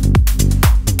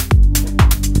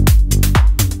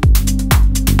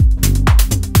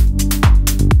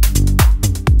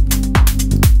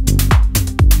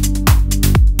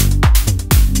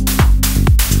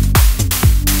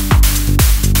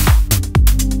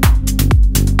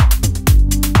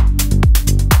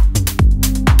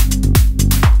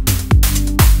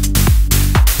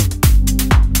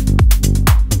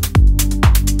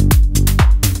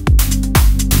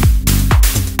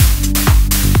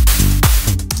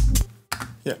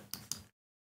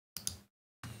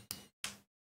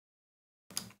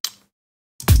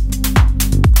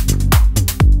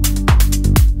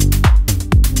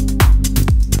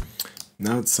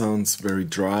 Now it sounds very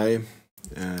dry,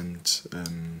 and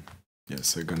yeah,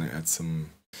 so I'm gonna add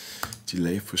some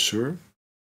delay for sure.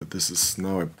 But this is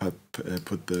now I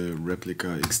put the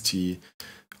Replica XT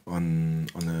on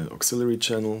an auxiliary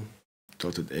channel.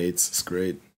 Dotted 8s is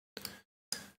great.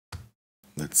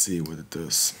 Let's see what it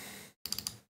does.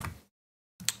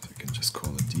 So I can just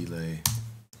call it delay.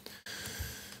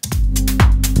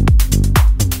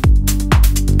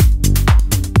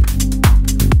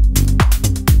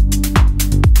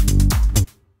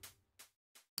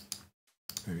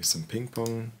 maybe some ping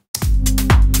pong,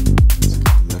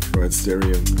 left right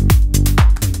stereo,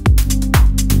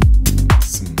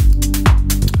 some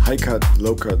high cut,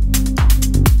 low cut.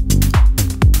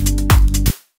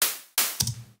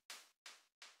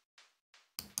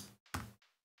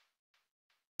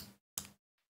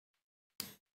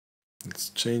 Let's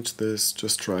change this,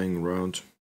 just trying around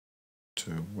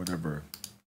to whatever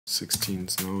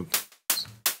 16th note.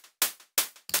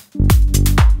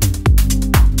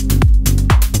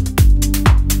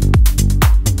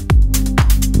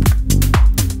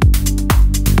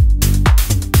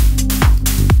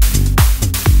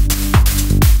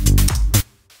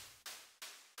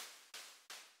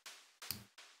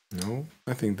 No,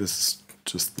 I think this is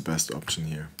just the best option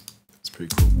here. It's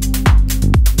pretty cool.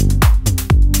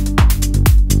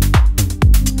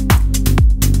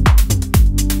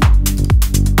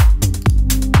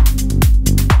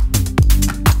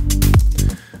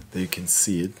 There you can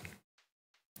see it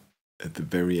at the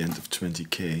very end of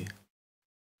 20K.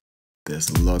 There's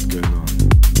a lot going on.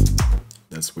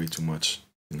 That's way too much,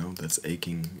 you know, that's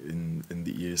aching in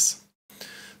the ears.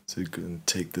 So you can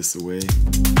take this away.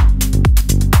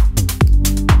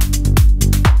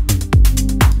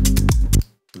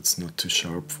 It's not too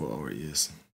sharp for our ears,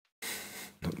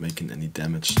 not making any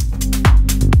damage.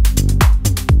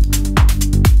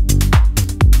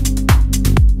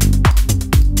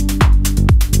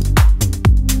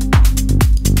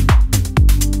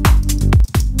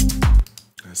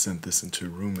 I sent this into a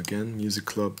room again, music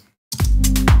club.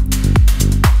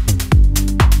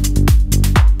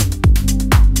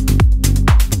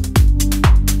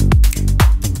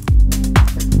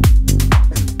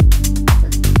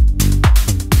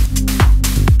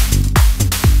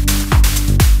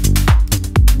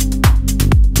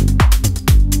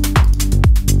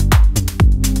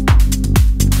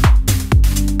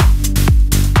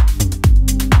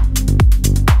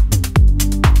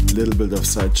 Little bit of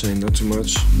sidechain, not too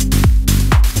much.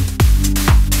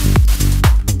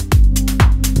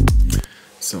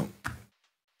 So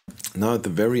now at the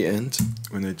very end,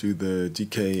 when I do the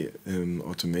decay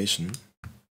automation,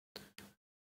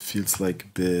 feels like a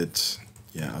bit,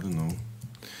 yeah, I don't know.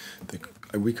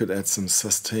 We could add some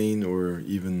sustain or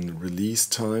even release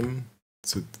time,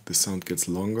 so the sound gets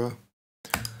longer.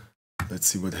 Let's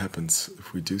see what happens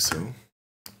if we do so.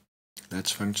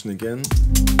 Latch function again.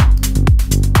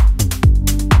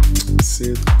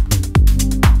 See it.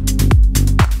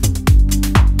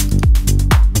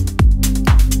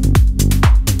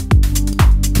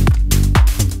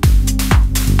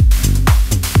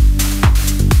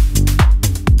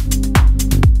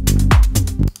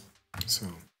 So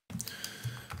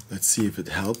let's see if it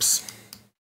helps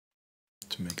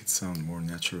to make it sound more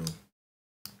natural.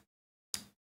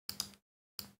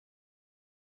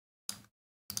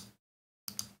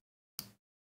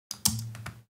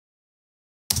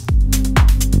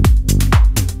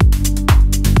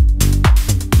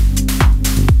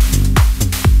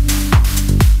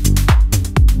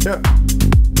 Yeah.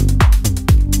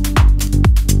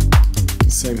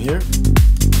 Same here.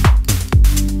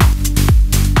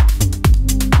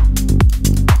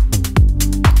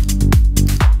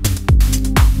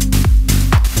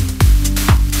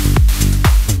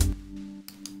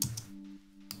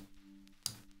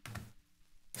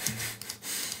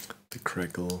 The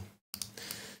crackle.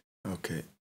 Okay.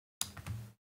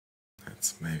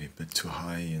 That's maybe a bit too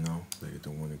high, you know, like I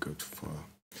don't want to go too far.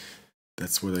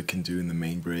 That's what I can do in the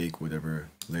main break, whatever,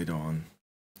 later on.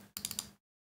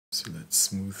 So let's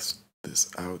smooth this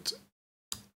out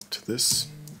to this.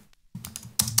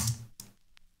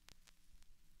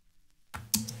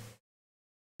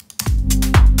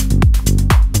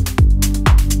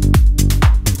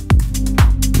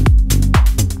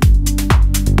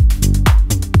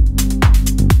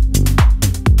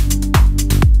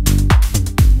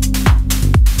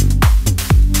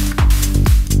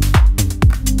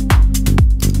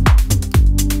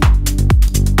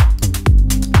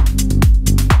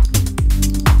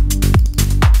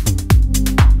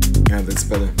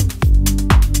 Better.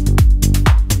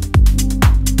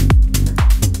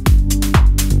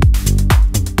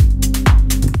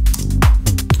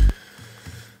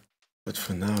 But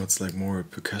for now it's like more a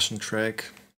percussion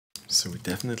track, so we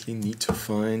definitely need to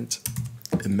find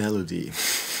a melody.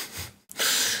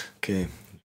 Okay,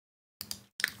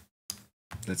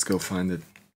 let's go find it.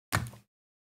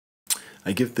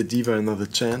 I give the Diva another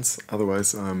chance,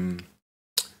 otherwise I'm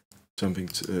jumping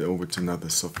over to another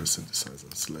software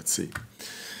synthesizer. So let's see.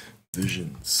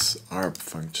 Visions, Arp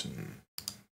function.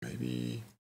 Maybe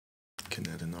can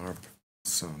add an Arp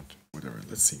sound, whatever.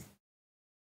 Let's see.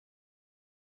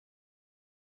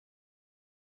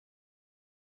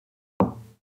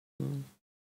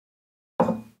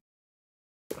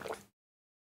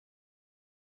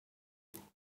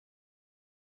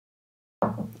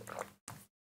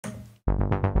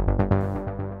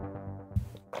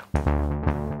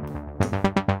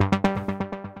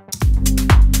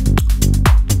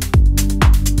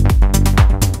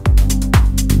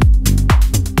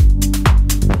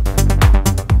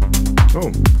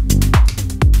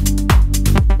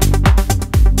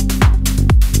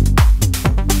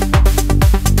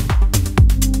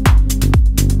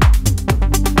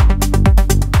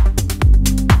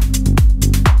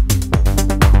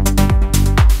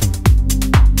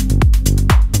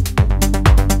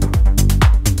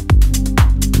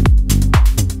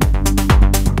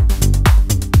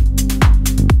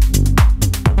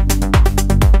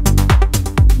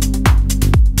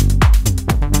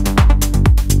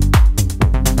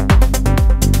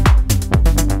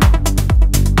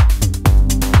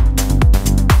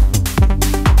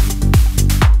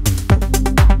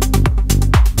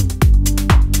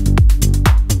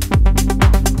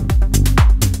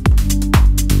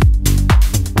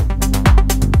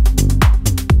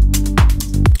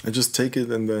 Just take it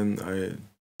and then I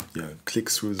click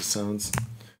through the sounds.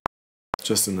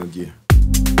 Just an idea.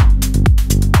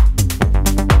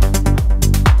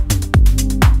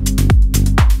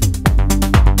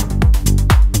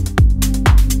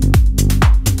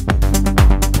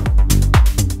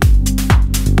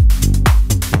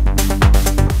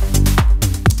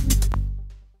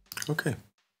 Okay.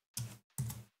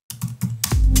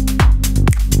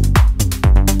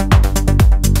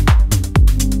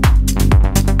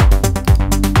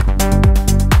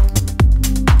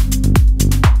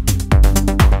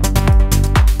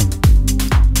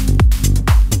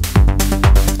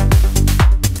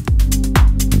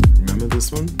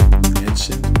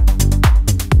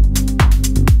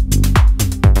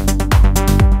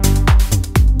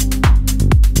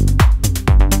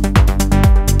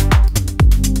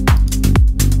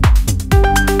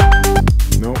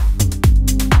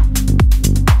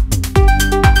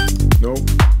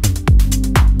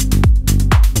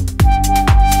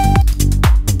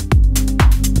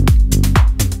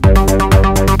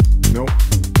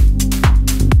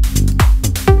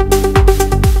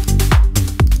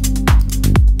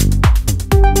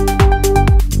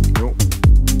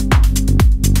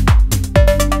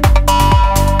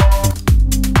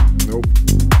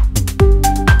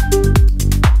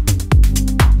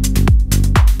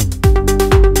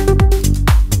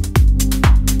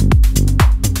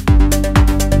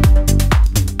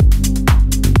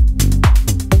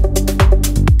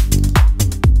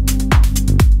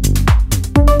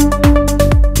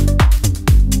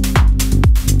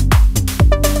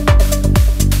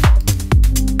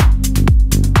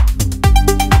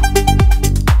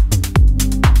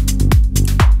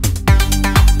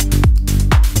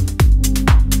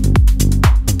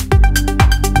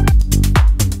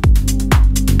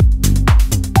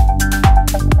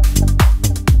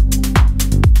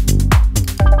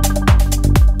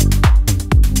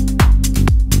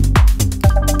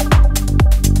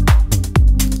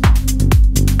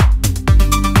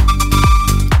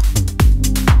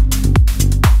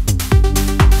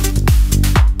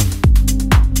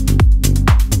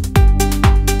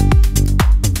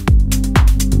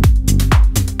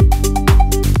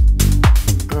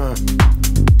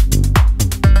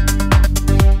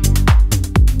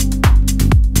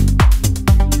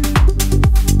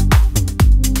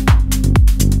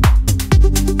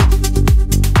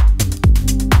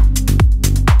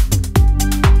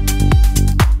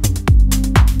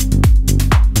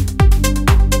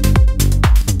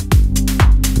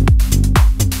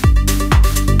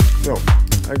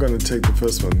 Take the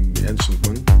first one, the ancient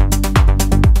one.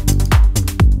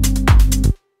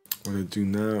 What I do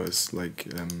now is like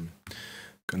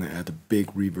gonna add a big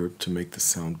reverb to make the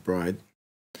sound bright.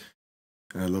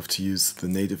 And I love to use the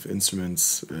native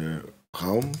instruments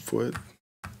Raum for it.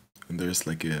 And there's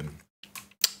like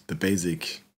the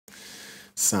basic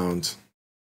sound.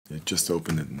 I just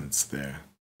open it and it's there.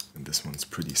 And this one's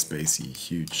pretty spacey,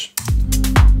 huge.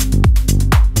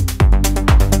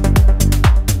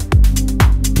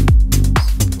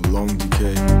 Long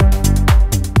decay.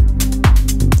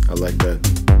 I like that.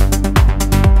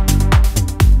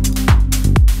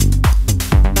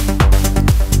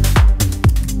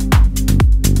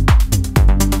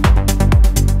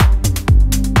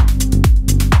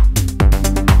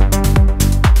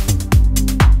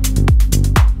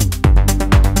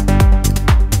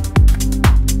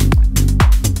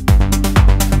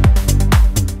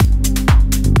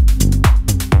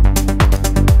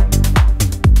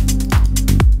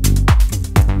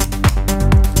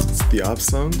 The Arp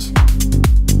sound.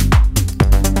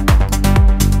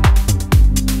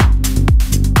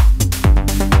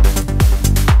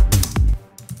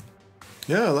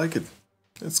 yeah, I like it.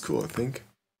 That's cool, I think.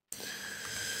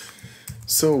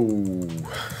 So,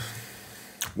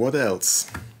 what else?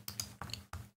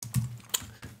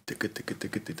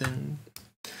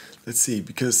 Let's see,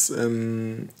 because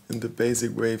in the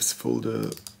basic waves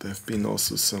folder there have been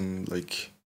also some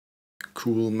like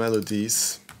cool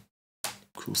melodies,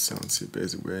 cool sounds here,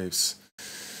 basic waves,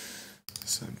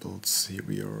 samples. Here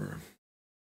we are.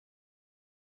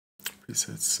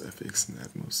 Presets, FX and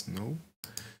Atmos, no.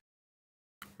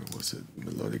 Where was it?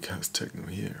 Melodic house techno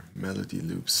here. Melody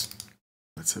loops.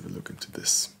 Let's have a look into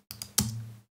this.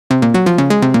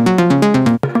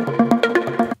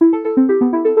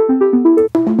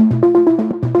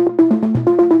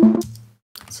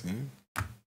 Let's see.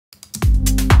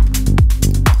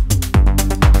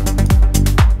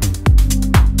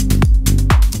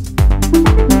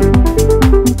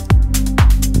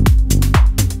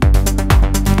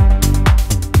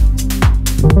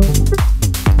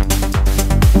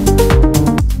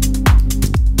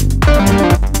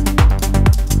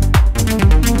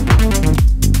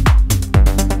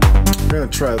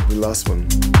 Try out the last one.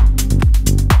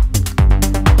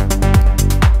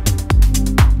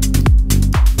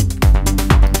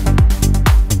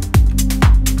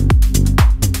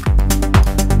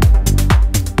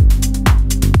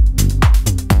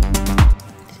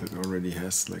 It already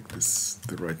has like this,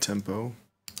 the right tempo.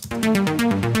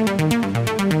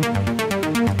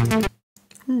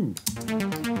 Ooh.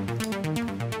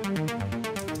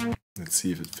 Let's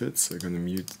see if it fits. I'm gonna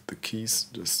mute the keys,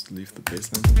 just leave the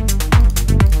bass line.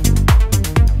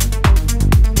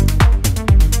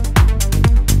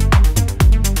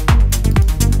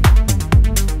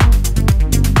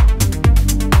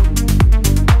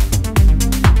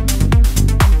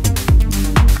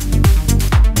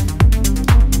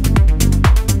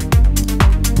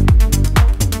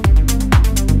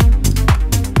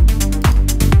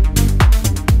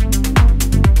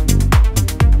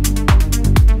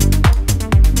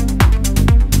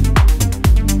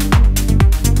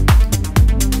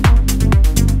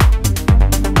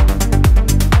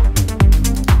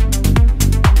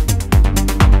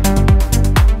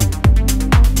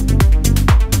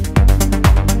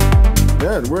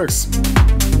 It works.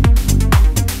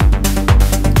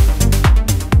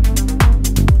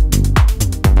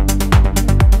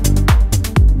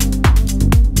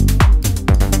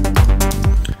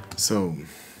 So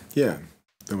yeah,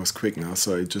 that was quick now,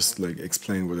 so I just like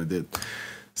explained what I did.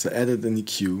 So I added an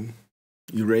EQ,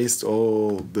 erased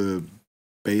all the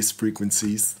bass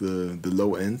frequencies, the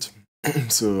low end,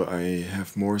 so I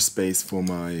have more space for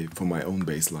my own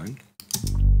bass line.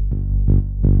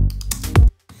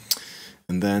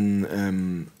 And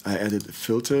then I added a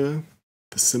filter,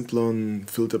 the Simplon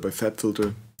filter by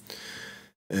FabFilter.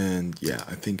 And yeah,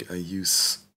 I think I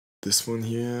use this one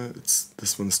here.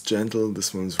 This one's gentle,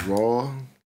 this one's raw.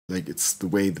 Like it's the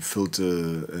way the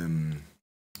filter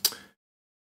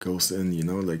goes in, you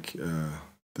know, like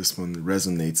this one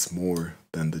resonates more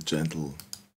than the gentle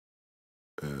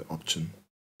option.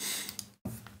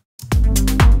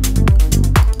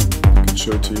 I can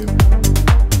show it to you.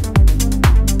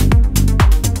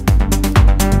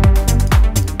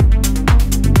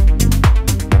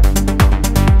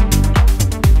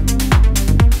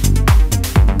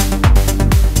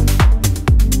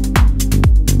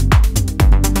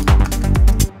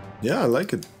 Yeah, I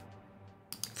like it.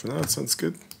 For now, it sounds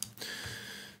good.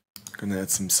 Gonna add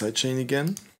some sidechain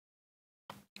again.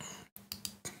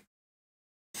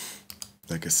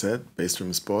 Like I said, bass drum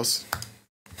is boss.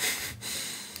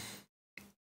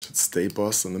 Should stay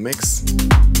boss on the mix.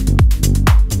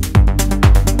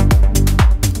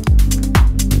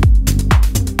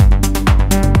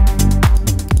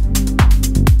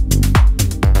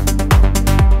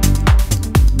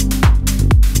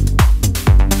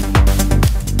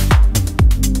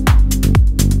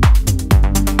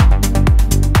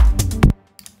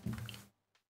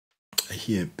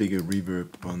 Here, bigger reverb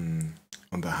on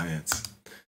the hi-hats.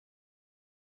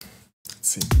 Let's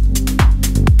see.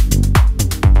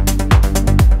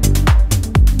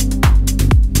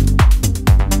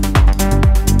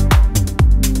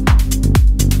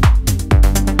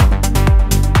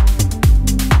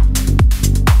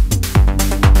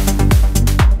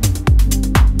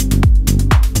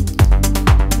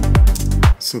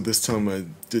 So this time I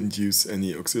didn't use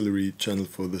any auxiliary channel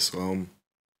for this arm.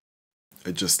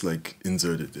 I just like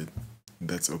inserted it.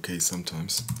 That's okay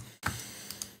sometimes.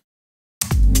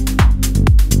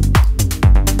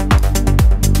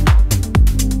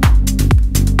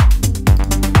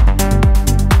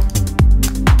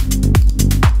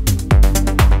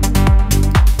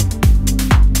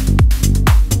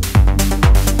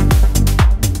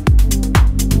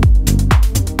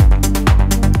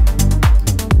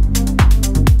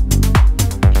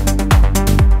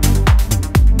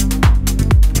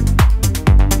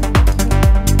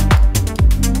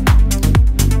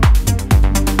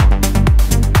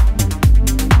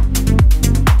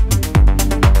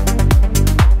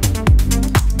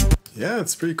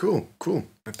 it's pretty cool. Cool.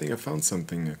 I think I found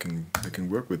something I can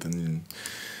work with in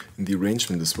the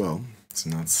arrangement as well. So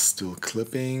now it's still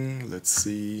clipping. Let's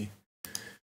see.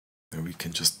 Now we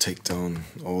can just take down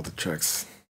all the tracks.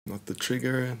 Not the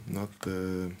trigger, not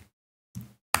the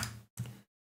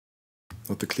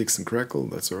clicks and crackle.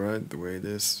 That's alright the way it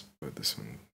is. But this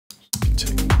one can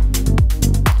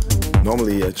take.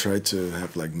 Normally I try to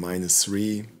have like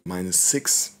 -3,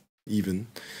 -6 even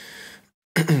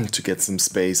to get some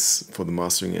space for the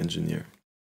mastering engineer.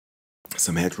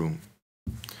 Some headroom.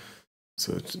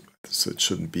 So it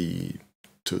shouldn't be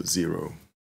to 0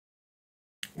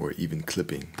 or even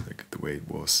clipping like the way it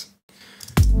was.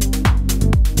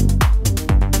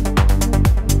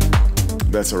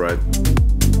 That's alright.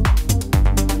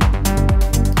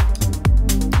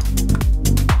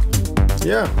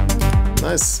 Yeah,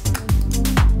 nice.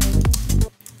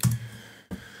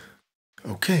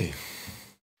 Okay.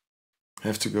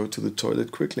 Have to go to the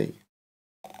toilet quickly.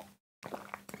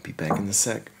 Be back in a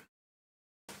sec.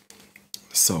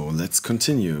 So let's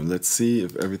continue. Let's see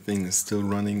if everything is still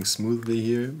running smoothly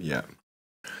here. Yeah.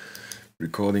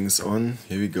 Recording's on.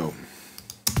 Here we go.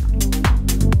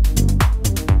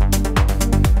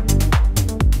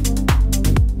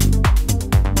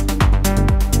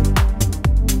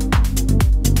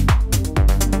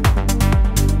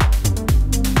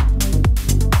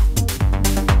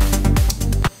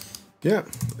 Yeah,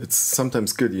 it's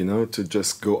sometimes good, you know, to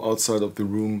just go outside of the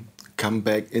room, come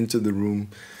back into the room,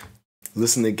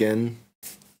 listen again,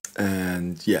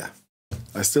 and yeah,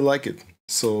 I still like it.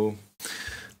 So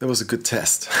that was a good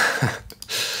test.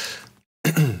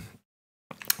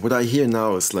 What I hear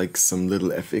now is like some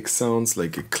little FX sounds,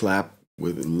 like a clap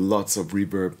with lots of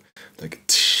reverb, like a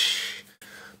tsh,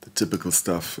 the typical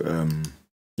stuff.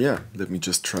 Yeah, let me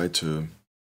just try to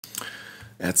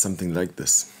add something like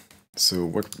this. So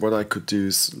what I could do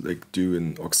is like do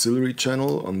an auxiliary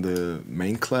channel on the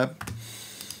main clap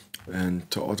and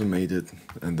to automate it,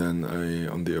 and then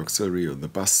on the auxiliary or the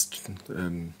bass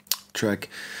track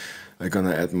I'm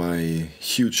gonna add my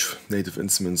huge Native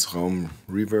Instruments Raum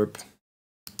reverb,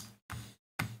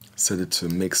 set it to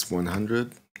mix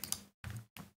 100.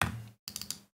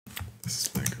 This is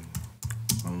like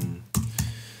a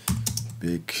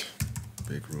big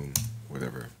room,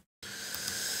 whatever.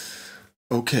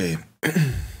 Okay,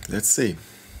 let's see.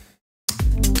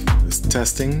 This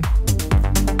testing.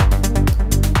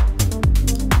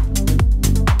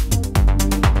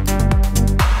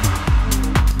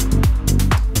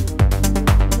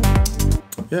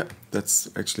 Yeah, that's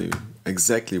actually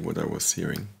exactly what I was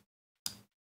hearing.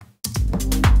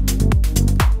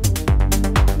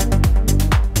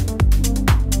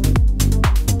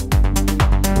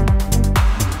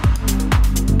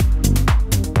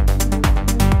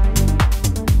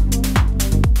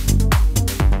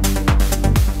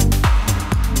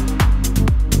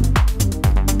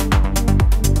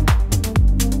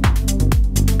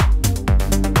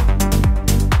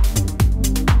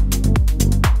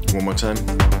 One more time.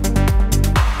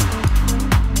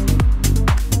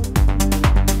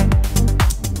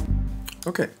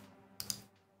 Okay.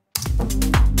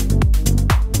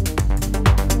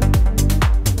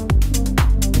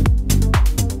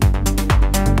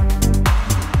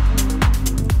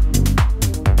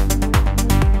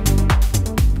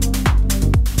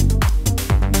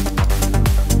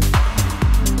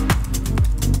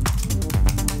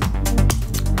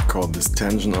 I call this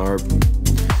tangent arp.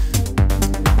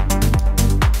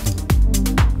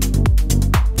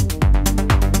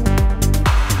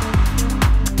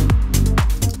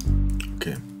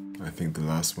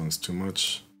 Last one's too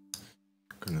much.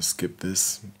 I'm gonna skip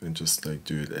this and just like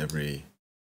do it every.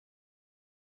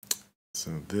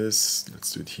 So this,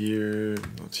 let's do it here,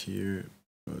 not here,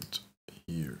 but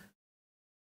here.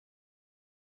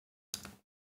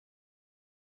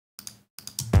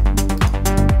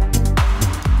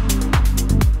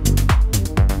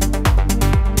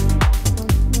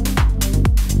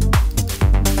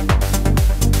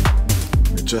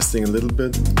 Adjusting a little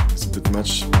bit, it's a bit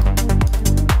much.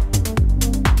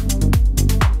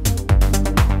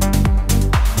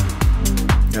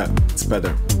 Yeah, it's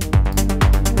better.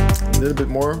 A little bit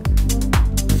more.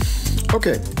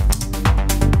 Okay,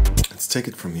 let's take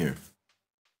it from here.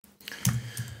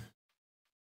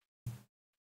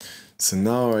 So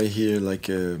now I hear like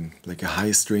a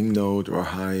high string note or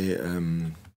high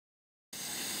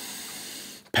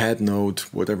pad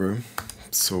note, whatever.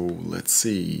 So let's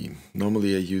see.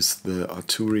 Normally I use the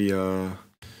Arturia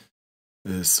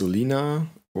Solina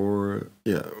or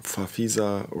yeah,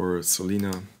 Farfisa or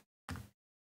Solina.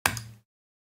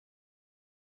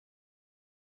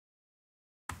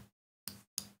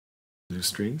 Blue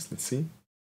strings, let's see.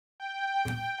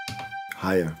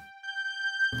 higher,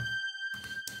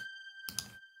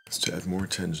 just to add more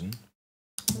tension.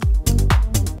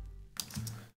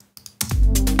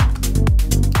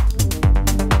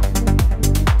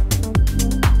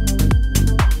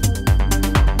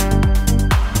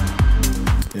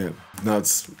 Yeah, now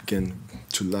it's again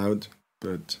too loud,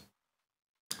 but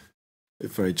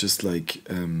if I just like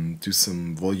do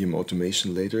some volume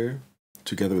automation later,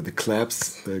 together with the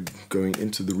claps, they're going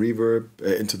into the reverb,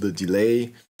 into the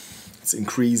delay, it's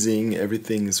increasing,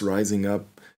 everything is rising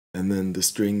up, and then the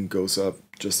string goes up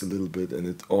just a little bit and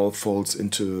it all falls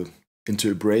into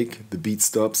a break, the beat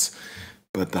stops,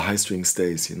 but the high string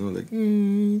stays, you know, like,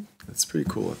 that's pretty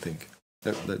cool, I think.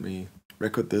 Let me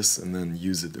record this and then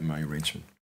use it in my arrangement.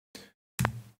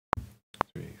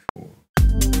 3, 4.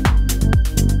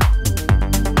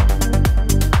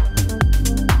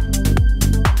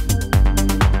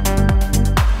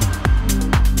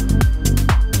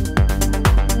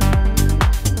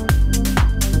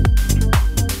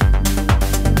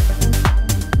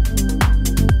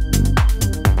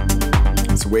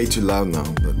 Way too loud now,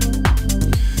 but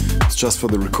it's just for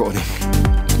the recording.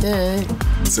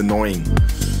 It's annoying,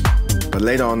 but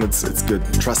later on it's good,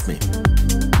 trust me.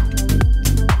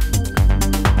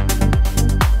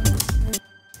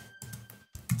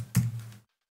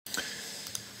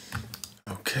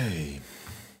 Okay,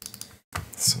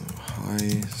 so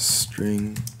high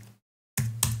string.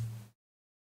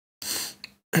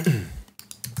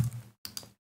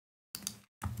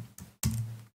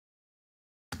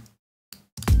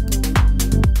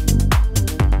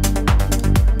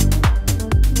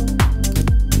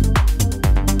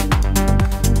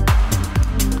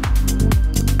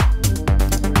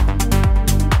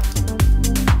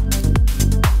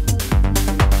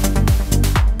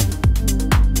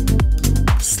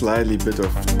 Slightly bit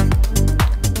of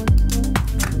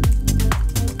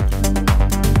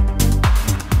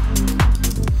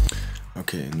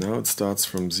okay, now it starts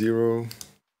from 0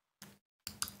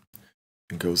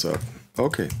 and goes up.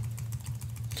 Okay,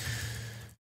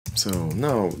 so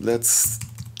now let's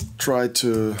try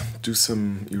to do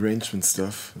some arrangement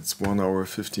stuff. It's 1 hour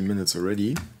 50 minutes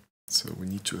already, so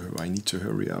I need to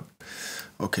hurry up.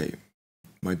 Okay,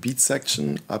 my beat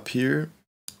section up here,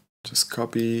 just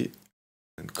copy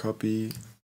and copy.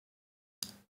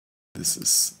 This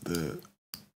is the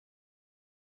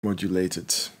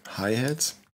modulated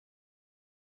hi-hat.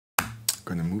 I'm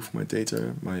gonna move my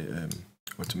data, my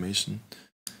automation.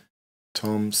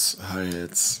 Toms,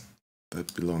 hi-hats,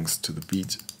 that belongs to the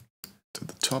beat, to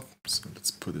the top. So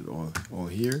let's put it all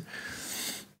here.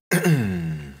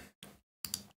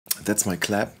 That's my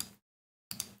clap.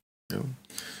 I'm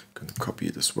gonna copy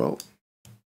it as well.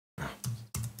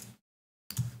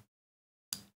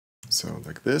 So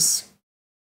like this,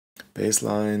 bass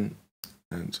line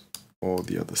and all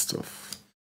the other stuff.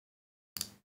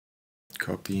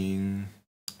 Copying.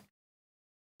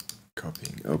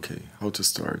 Okay, how to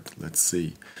start? Let's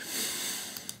see.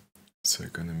 So I'm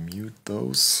gonna mute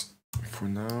those for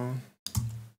now.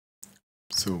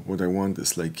 So what I want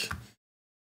is like,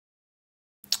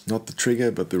 not the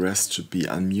trigger, but the rest should be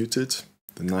unmuted.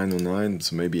 The 909,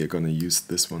 so maybe I'm gonna use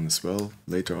this one as well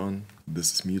later on.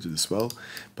 This is muted as well,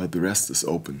 but the rest is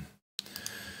open.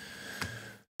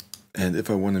 And if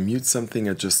I want to mute something,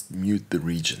 I just mute the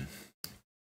region.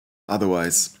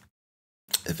 Otherwise,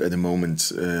 if at a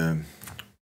moment,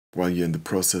 while you're in the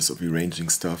process of arranging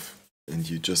stuff, and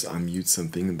you just unmute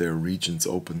something and there are regions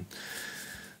open,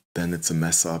 then it's a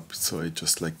mess up. So I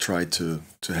just like try to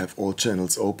have all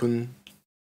channels open,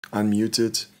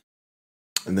 unmuted,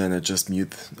 and then I just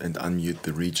mute and unmute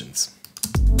the regions.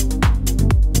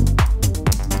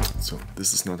 So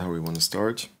this is not how we want to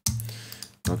start.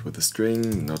 Not with the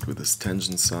string, not with this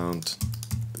tension sound,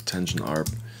 the tension arp,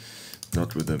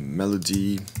 not with the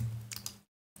melody.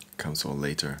 Comes all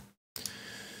later.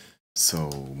 So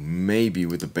maybe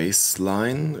with the bass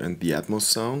line and the Atmos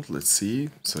sound, let's see.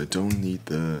 So I don't need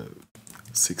the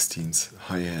 16th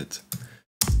hi-hat.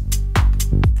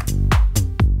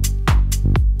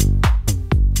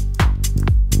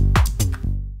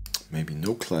 Maybe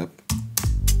no clap,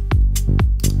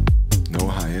 no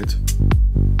hi-hat.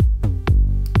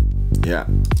 Yeah,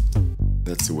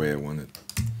 that's the way I want it.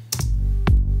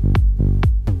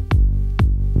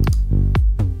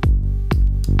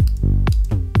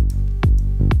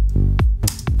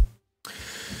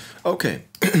 Okay,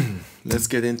 let's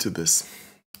get into this.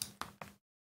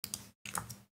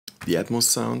 The Atmos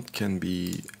sound can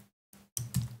be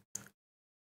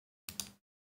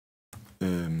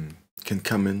can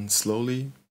come in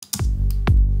slowly.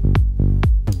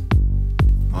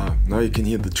 Now you can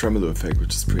hear the tremolo effect,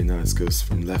 which is pretty nice. Goes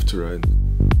from left to right.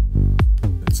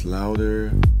 It's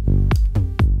louder.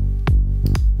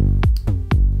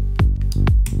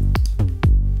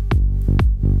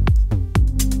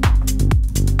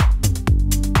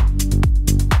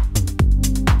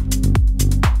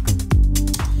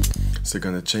 So I'm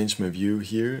gonna change my view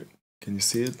here. Can you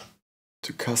see it?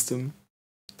 To custom.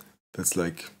 That's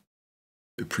like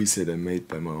a preset I made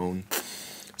by my own.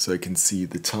 So I can see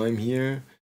the time here.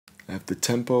 I have the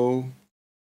tempo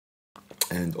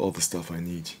and all the stuff I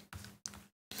need.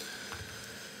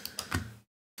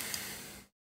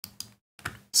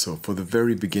 So for the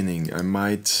very beginning, I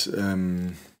might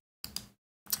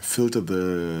filter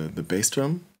the bass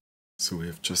drum. So we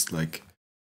have just like,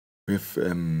 we have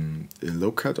a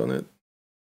low cut on it.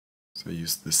 So I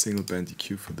use the single band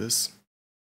EQ for this.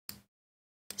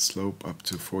 Slope up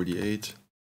to 48.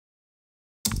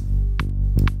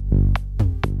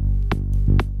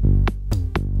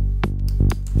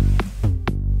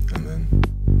 And then,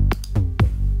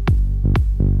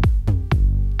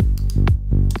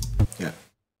 yeah,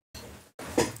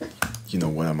 you know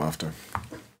what I'm after.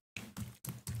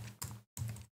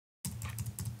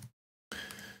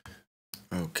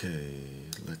 Okay,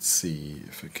 let's see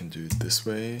if I can do it this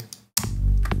way.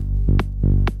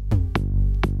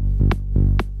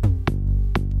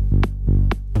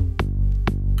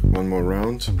 One more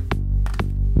round,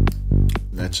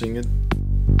 latching it.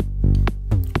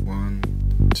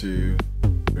 1, 2,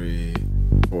 3,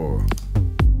 4.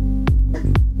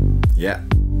 Yeah.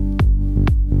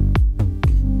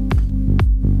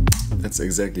 That's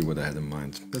exactly what I had in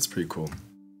mind. That's pretty cool.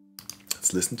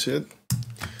 Let's listen to it.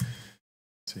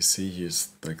 So you see here's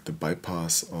like the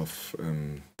bypass of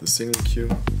the single cue.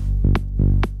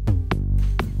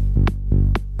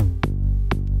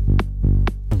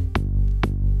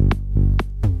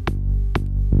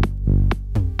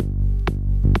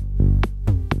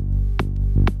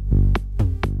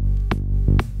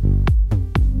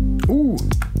 Ooh,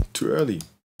 too early.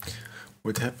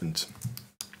 What happened?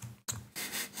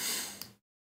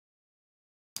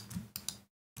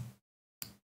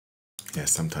 Yeah,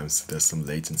 sometimes there's some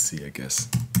latency, I guess.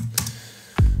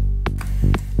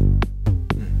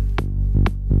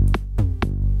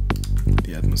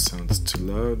 The Atmos sound is too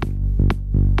loud.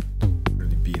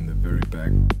 Really be in the very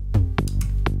back.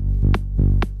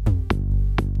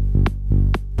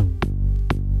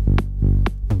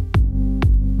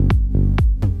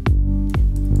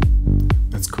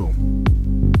 That's cool.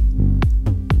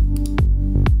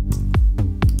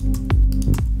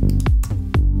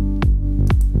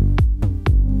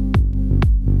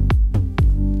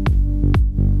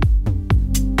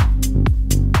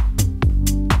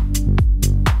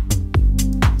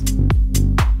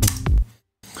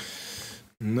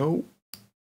 No,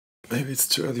 maybe it's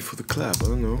too early for the clap, I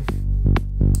don't know.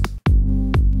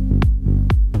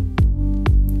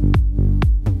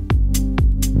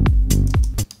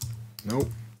 Nope.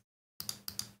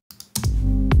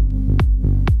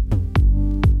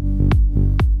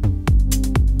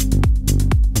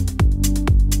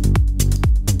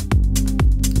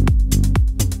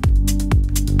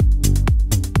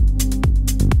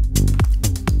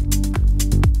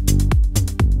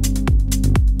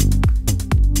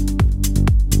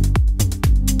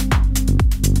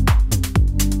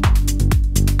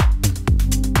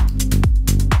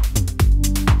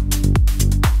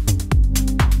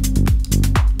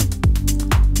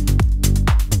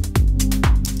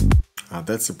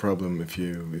 That's the problem if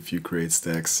you create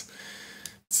stacks.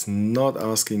 It's not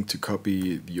asking to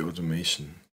copy the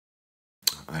automation.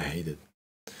 I hate it.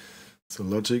 So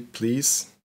Logic, please,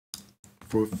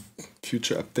 for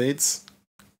future updates,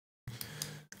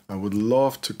 I would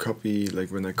love to copy,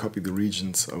 like when I copy the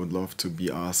regions, I would love to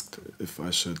be asked if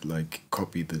I should like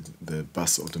copy the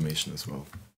bus automation as well.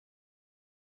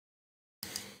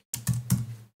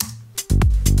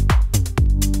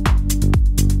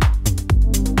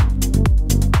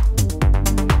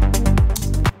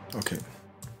 Okay.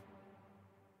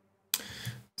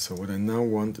 So what I now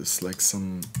want is like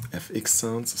some FX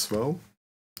sounds as well.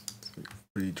 So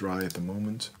pretty dry at the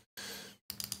moment.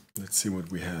 Let's see what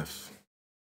we have.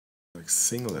 Like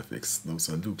single FX, those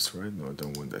are loops, right? No, I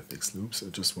don't want FX loops. I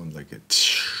just want like a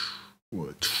or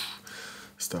a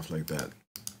stuff like that.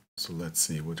 So let's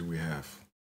see, what do we have?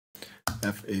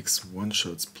 FX one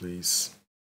shots, please.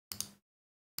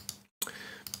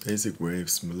 Basic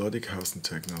waves, melodic house and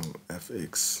techno,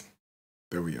 FX.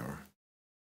 There we are.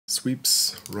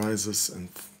 Sweeps, rises, and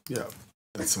yeah,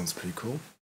 that sounds pretty cool.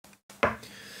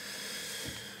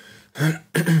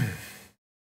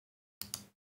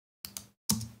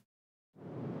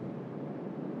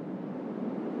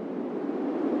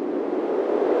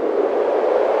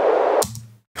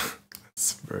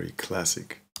 That's very clappy.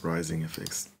 classic rising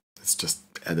FX. Let's just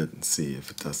edit and see if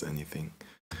it does anything.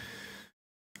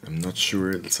 I'm not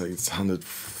sure, it's like it's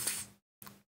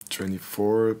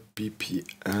 124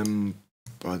 BPM,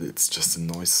 but it's just a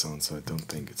noise sound, so I don't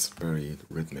think it's very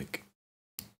rhythmic.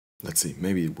 Let's see,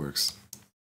 maybe it works.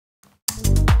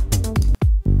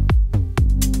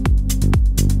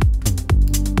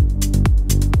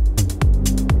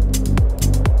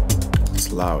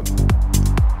 It's loud.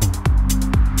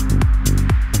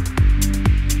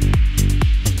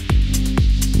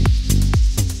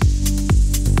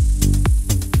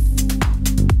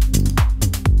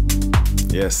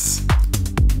 Yes.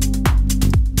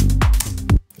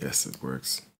 Yes, it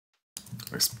works.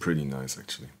 It's pretty nice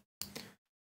actually.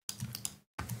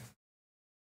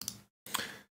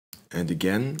 And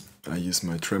again, I use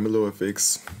my tremolo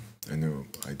FX. I know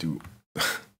I do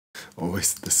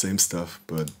always the same stuff,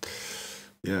 but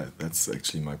yeah, that's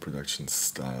actually my production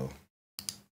style.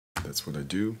 That's what I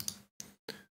do.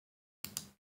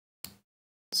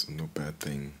 So no bad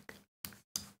thing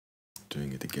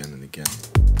doing it again and again.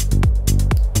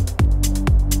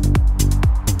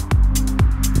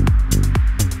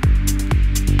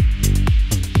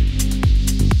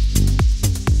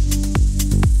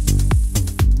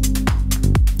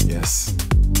 Yes.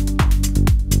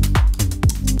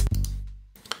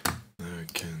 Now I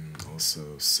can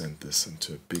also send this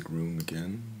into a big room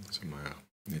again, to my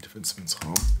native instruments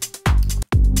raum.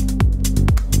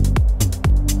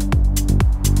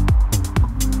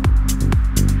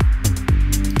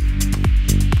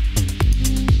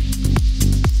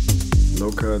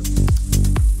 Low cut.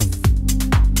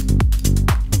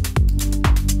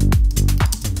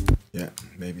 Yeah,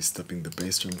 maybe stopping the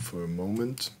bass drum for a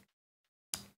moment.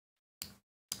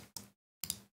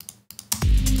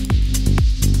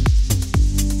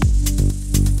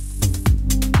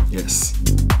 Yes.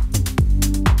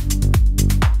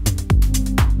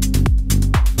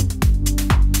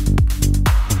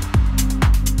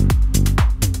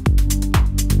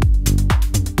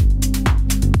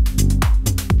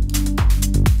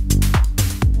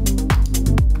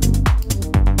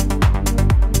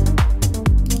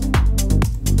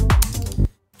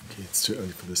 Too early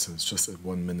for this one, it's just at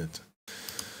 1 minute.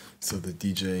 So the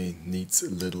DJ needs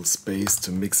a little space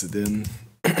to mix it in.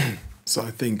 So I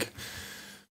think,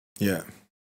 yeah,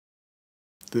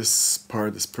 this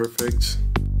part is perfect.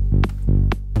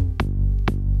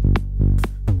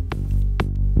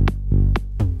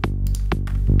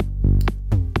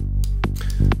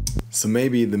 So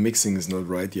maybe the mixing is not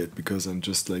right yet because I'm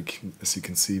just like, as you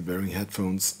can see, wearing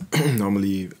headphones.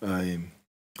 Normally I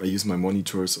use my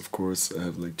monitors, of course. I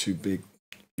have like two big,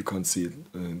 you can't see it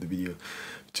in the video,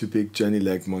 two big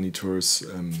Genelec monitors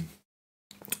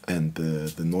and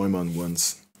the Neumann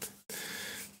ones.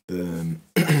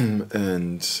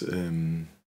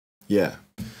 Yeah,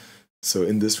 so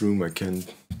in this room I can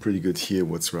pretty good hear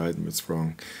what's right and what's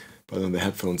wrong, but on the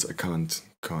headphones I can't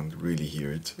really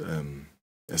hear it,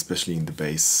 especially in the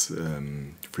bass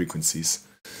frequencies.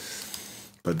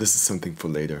 But this is something for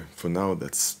later. For now,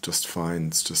 that's just fine.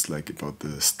 It's just like about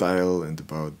the style and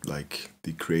about like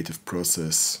the creative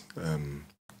process, and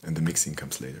the mixing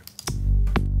comes later.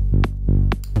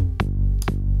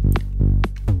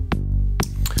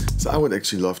 So I would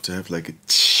actually love to have like a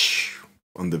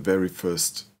on the very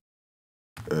first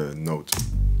note.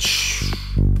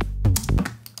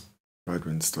 Right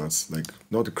when it starts, like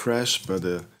not a crash, but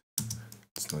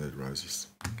it's not, it rises.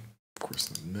 Of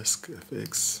course, not Misc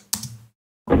FX.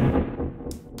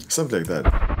 Something like that.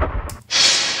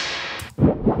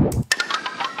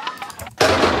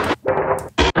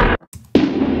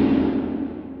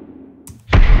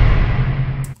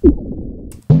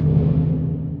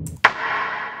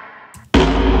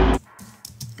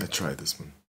 I tried this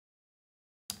one.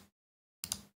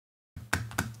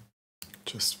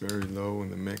 Just very low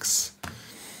in the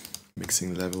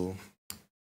mixing level.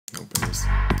 No bass.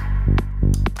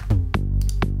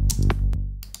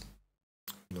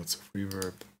 Lots of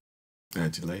reverb.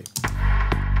 Delay.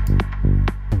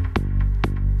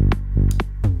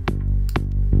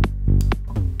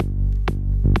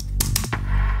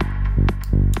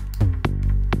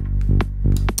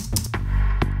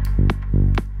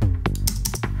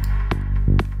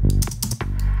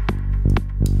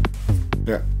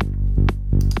 Yeah.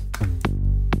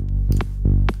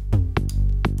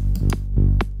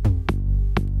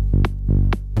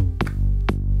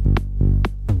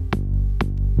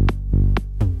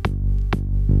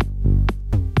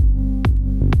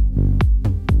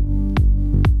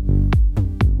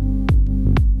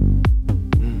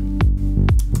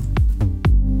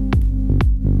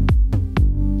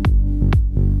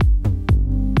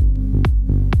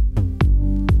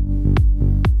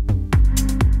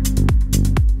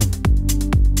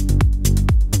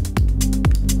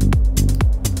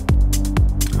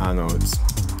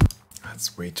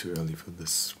 It's way too early for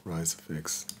this rise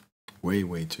effects. Way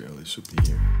too early, should be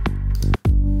here.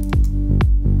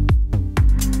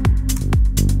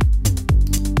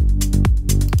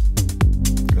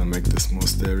 Gonna make this more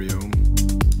stereo.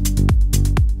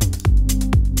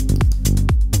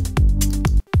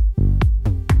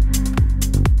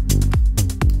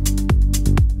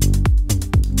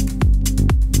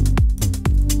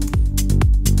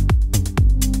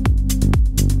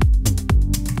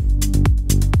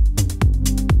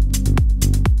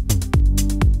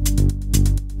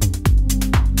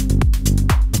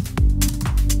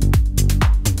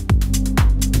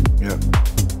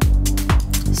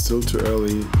 Still too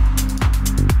early.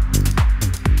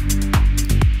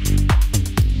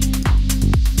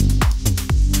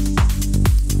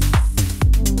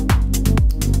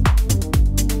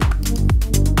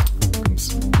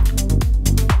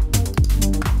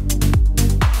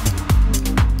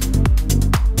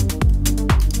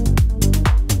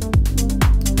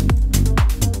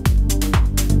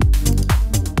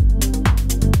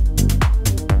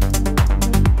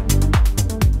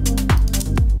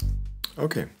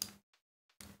 Okay.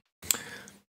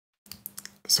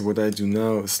 So what I do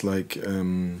now is like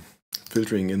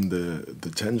filtering in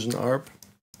the tension arp.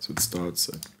 So it starts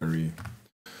at very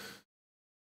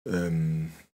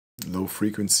low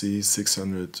frequency,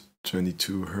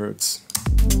 622 Hertz.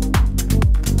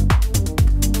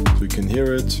 So you can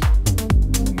hear it.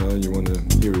 Now you want to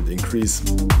hear it increase.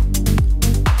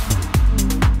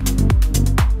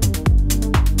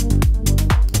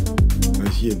 I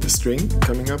hear the string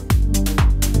coming up.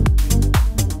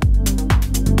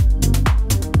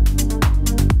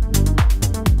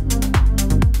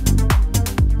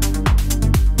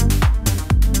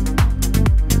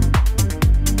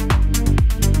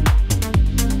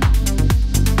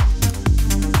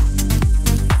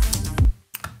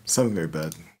 Something like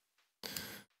that.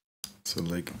 So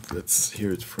like, let's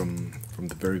hear it from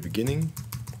the very beginning.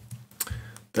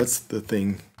 That's the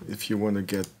thing. If you want to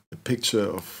get a picture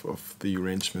of the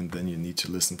arrangement, then you need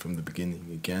to listen from the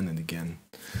beginning again and again.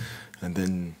 And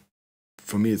then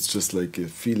for me, it's just like a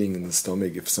feeling in the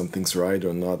stomach if something's right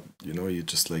or not. You know, you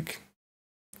just like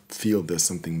feel there's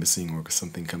something missing or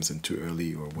something comes in too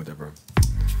early or whatever.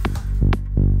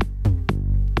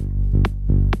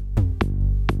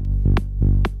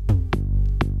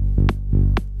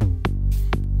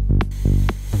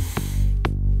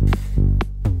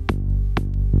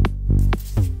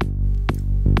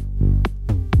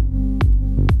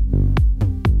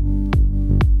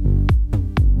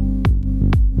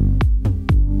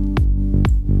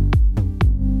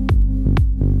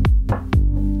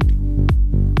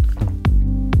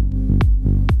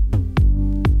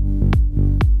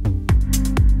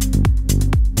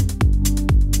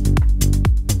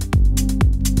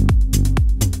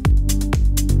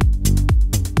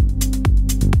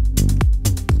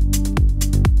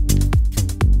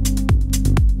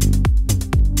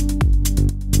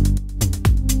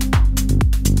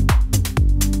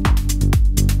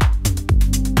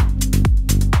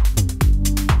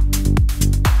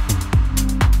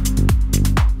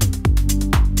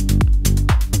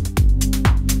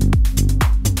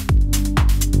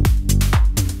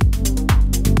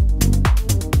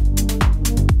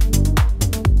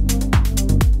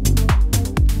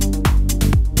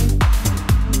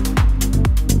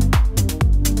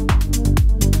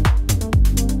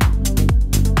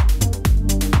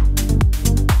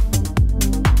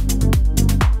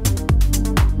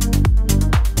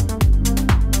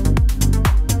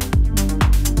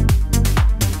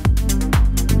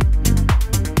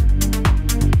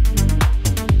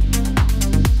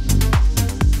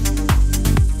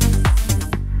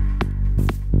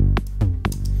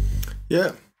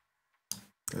 Yeah,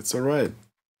 that's all right.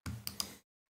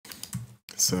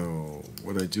 So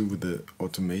what I do with the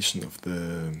automation of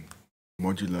the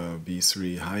modular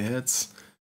V3 hi-hats,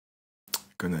 I'm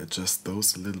gonna adjust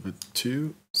those a little bit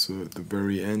too. So at the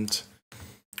very end,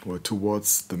 or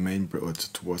towards the main, or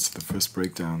towards the first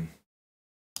breakdown,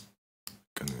 I'm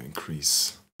gonna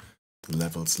increase the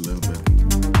levels a little bit.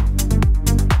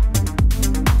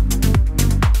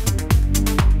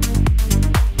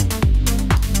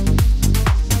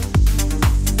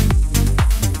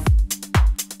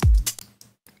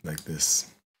 Like this,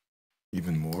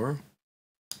 even more.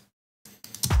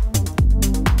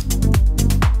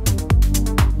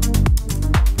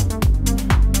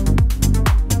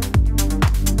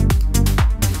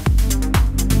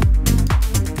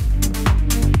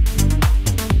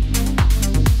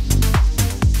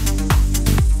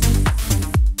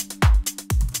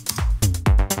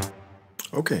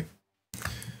 Okay,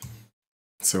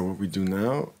 so what we do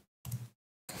now,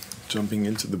 jumping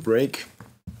into the break.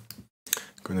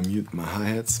 gonna mute my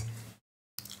hi-hats.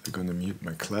 I'm gonna mute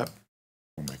my clap,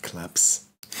 or my claps.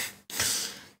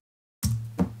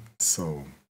 So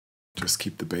just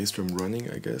keep the bass drum running,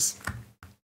 I guess.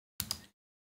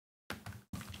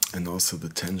 And also the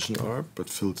tension arp, but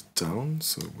filled it down,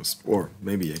 so it was, or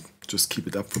maybe I just keep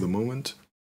it up for the moment.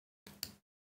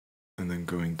 And then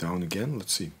going down again,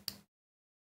 let's see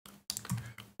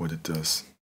what it does.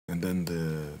 And then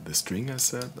the string I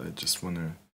said, I just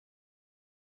wanna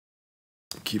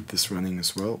keep this running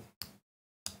as well.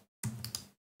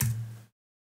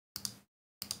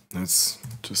 That's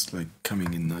just like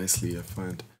coming in nicely, I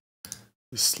find.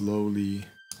 Just slowly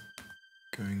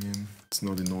going in, it's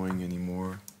not annoying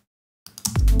anymore.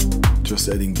 Just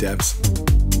adding depth.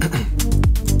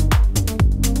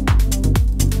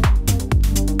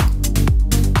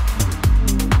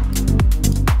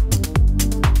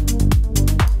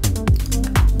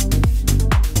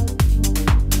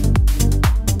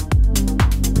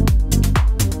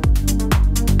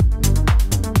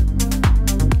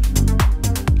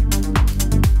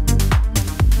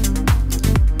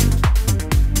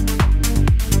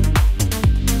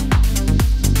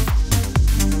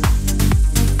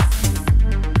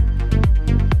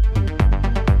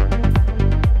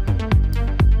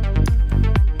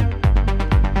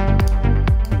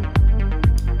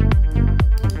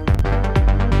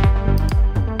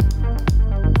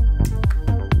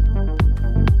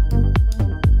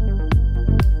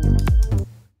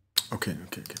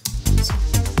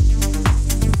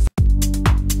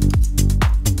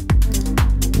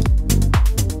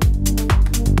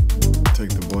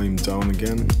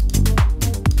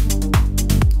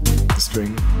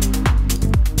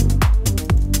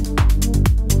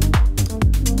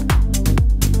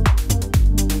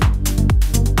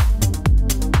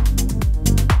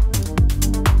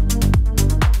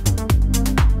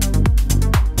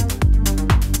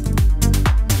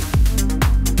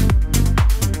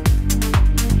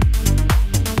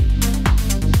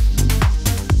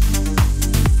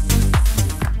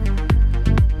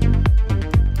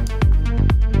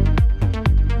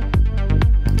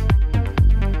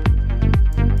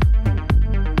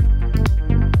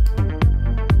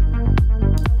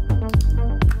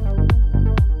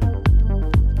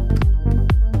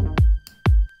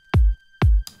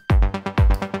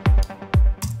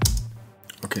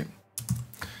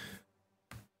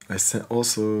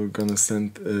 Also gonna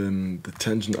send the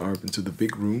tension arp into the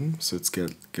big room, so it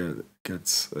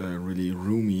gets really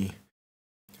roomy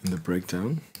in the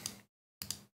breakdown.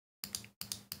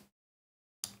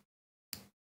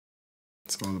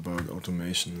 It's all about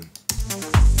automation.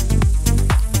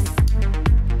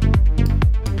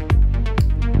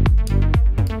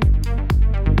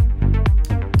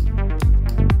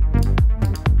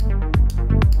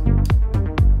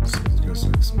 So it goes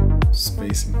like some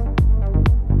spacing.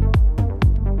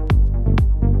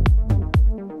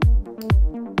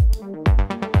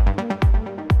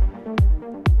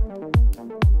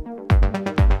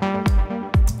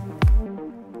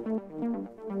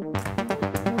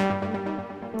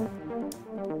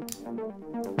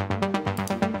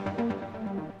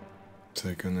 So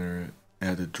I'm gonna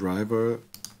add a driver,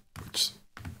 which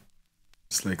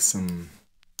is like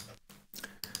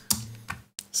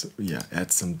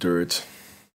add some dirt,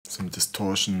 some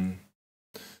distortion,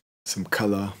 some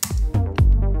color.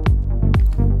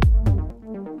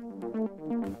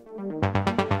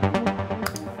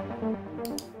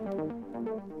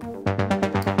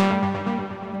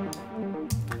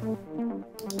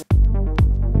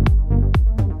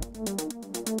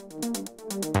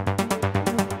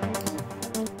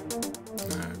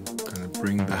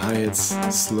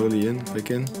 Slowly in, back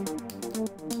in.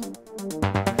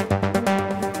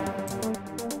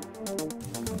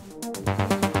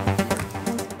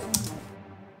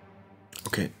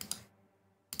 Okay.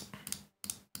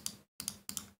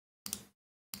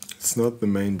 It's not the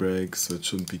main break, so it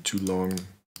shouldn't be too long.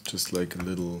 Just like a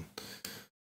little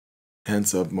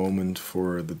hands up moment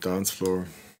for the dance floor.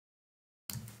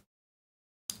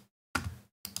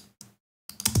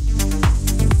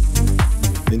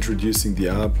 Introducing the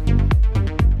arp. You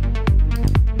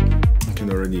can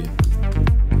already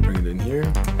bring it in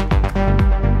here.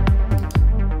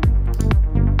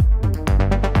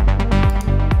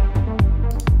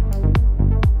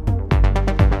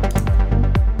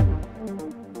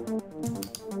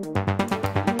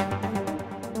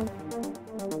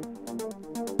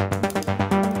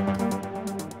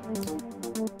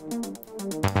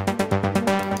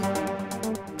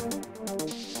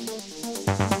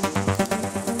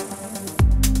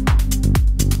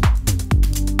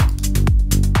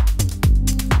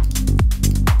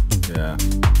 Yeah.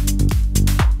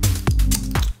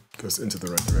 goes into the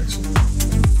right direction.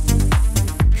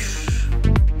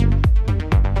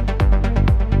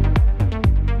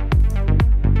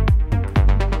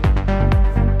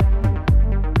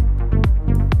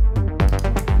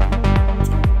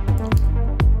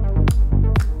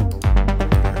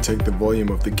 Take the volume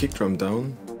of the kick drum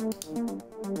down.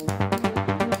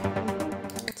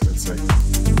 So it's like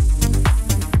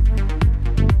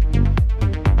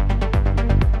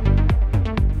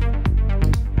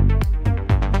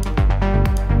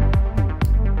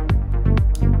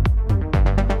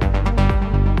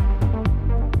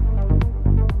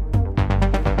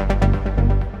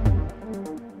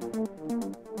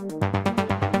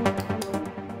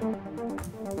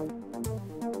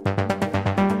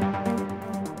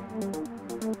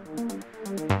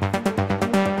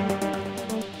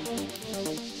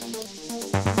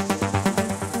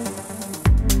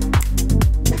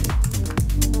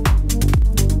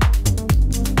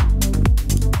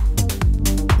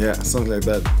yeah, something like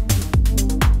that.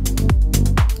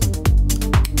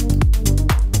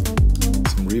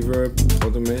 Some reverb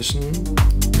automation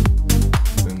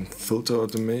and filter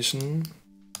automation.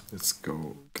 Let's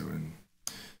go in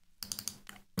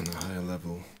on a higher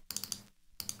level.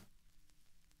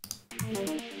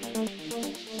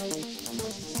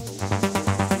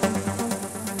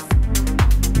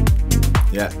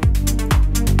 Yeah,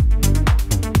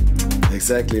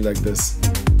 exactly like this.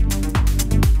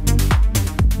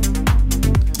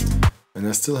 And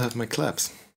I still have my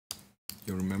claps.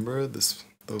 You remember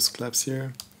those claps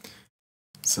here?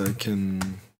 So I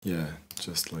can, yeah,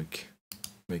 just like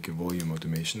make a volume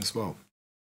automation as well.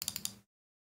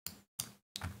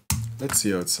 Let's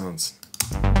see how it sounds.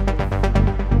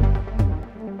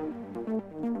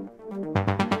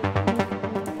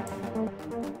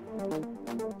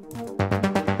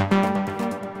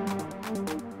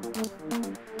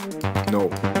 No.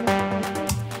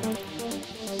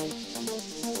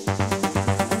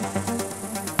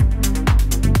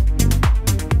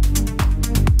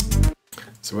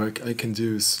 So what I can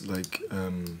do is like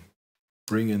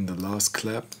bring in the last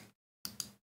clap.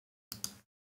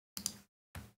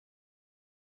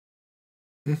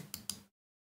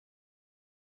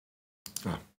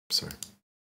 Ah, sorry.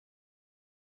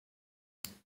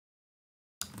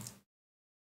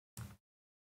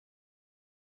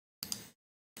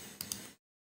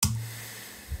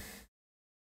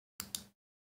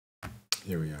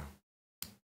 Here we are.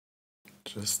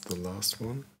 Just the last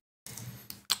one.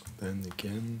 Then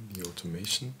again, the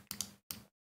automation.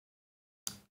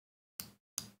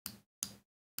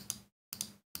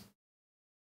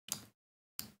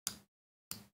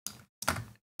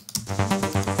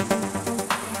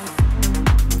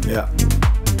 Yeah,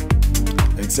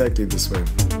 exactly this way.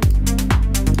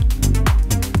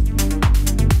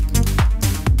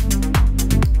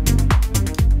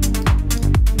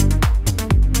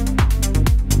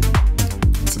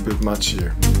 It's a bit much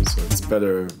here, so it's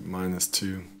better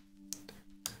 -2.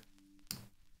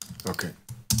 Okay.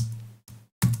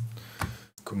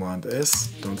 Command S,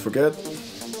 don't forget.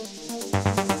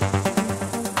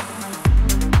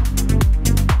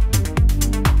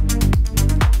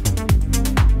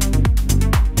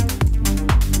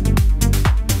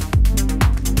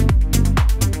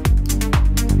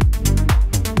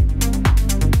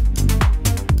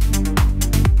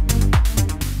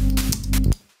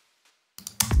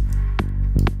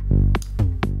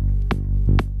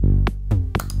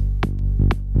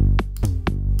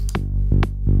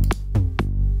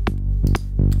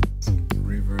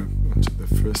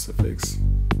 Effects.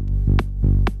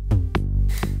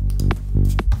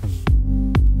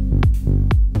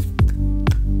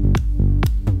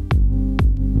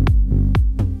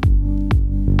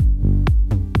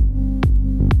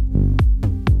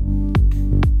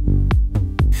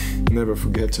 Never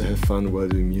forget to have fun while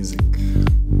doing music.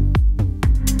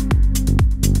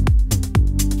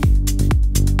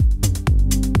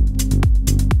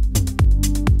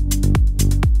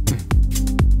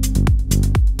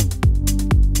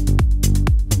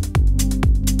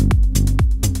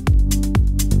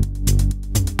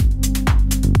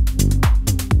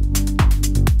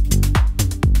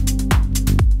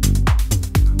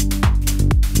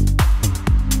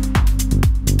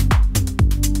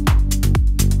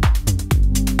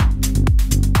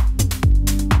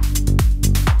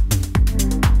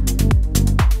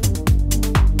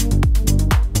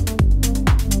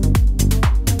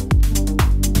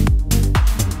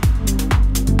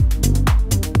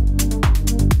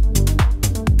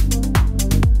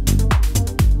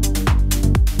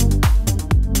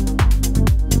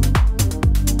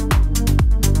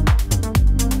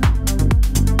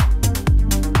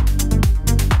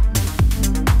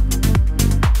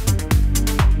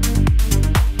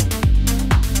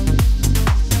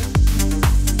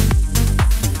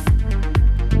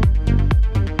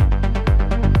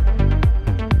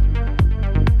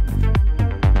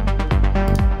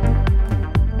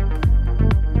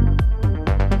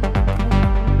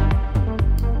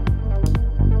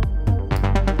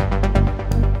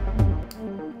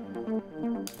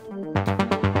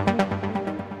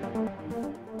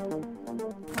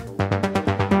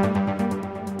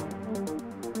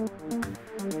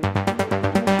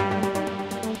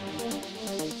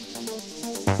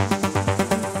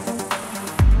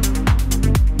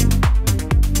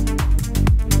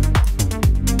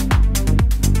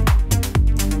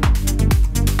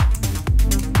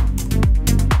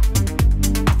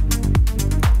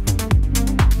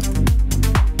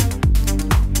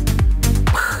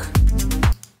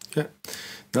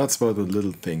 That's about the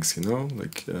little things, you know,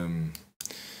 like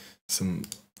some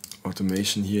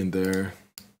automation here and there.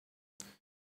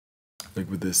 Like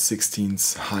with the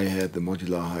 16th hi-hat, the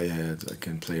modular hi-hat, I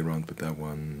can play around with that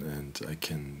one, and I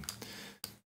can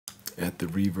add the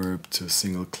reverb to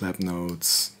single clap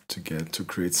notes to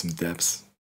create some depth,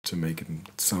 to make it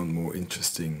sound more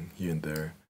interesting here and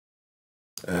there.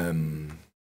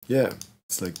 Yeah,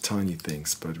 it's like tiny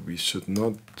things, but we should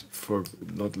not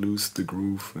lose the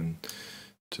groove and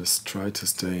just try to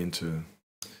stay into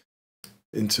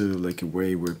like a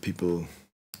way where people,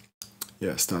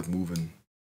 yeah, start moving,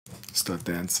 start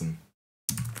dancing.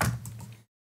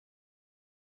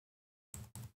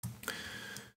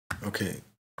 Okay,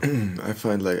 I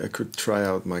find like I could try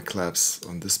out my claps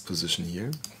on this position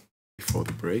here before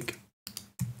the break.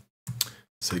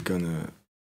 So I'm gonna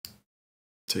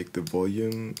take the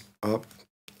volume up,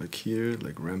 like here,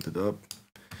 like ramp it up,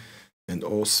 and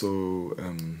also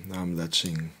now I'm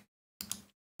latching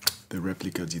the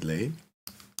replica delay.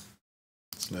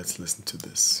 So let's listen to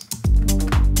this.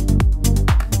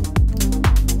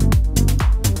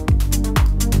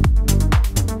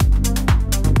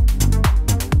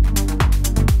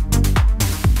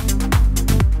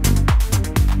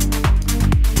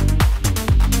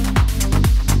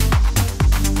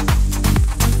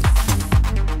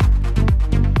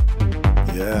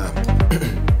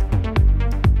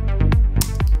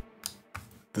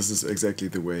 This is exactly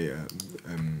the way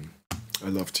I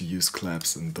love to use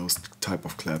claps and those type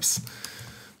of claps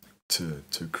to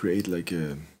create like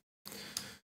a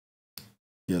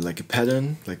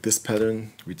pattern, like this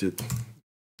pattern we did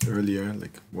earlier,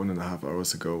 like 1.5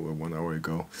 hours ago or 1 hour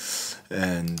ago,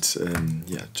 and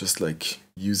yeah, just like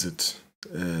use it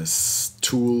as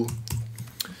tool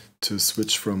to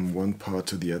switch from one part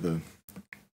to the other.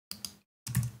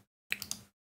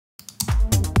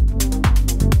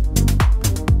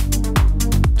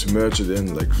 Merge it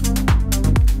in, like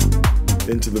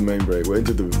into the main break, or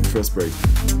into the first break.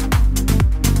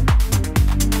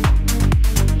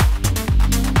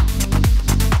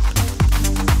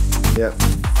 Yeah.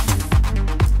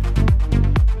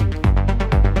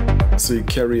 So you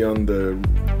carry on the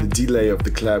delay of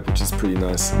the clap, which is pretty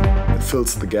nice. It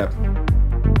fills the gap.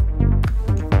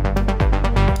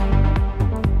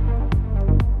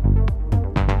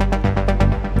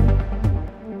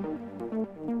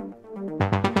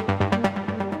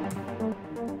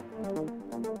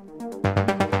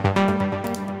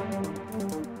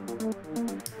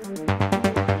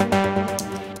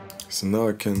 So now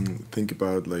I can think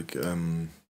about like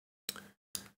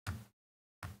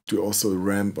do also a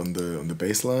ramp on the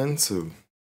bass line. So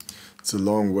it's a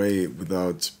long way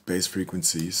without bass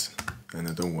frequencies, and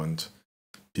I don't want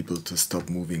people to stop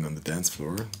moving on the dance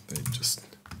floor. They just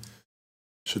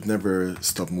should never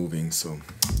stop moving. So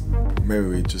maybe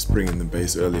we just bring in the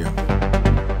bass earlier.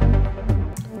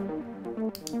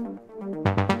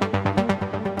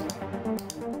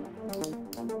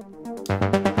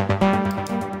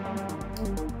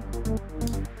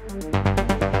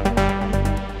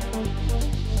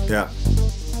 Yeah.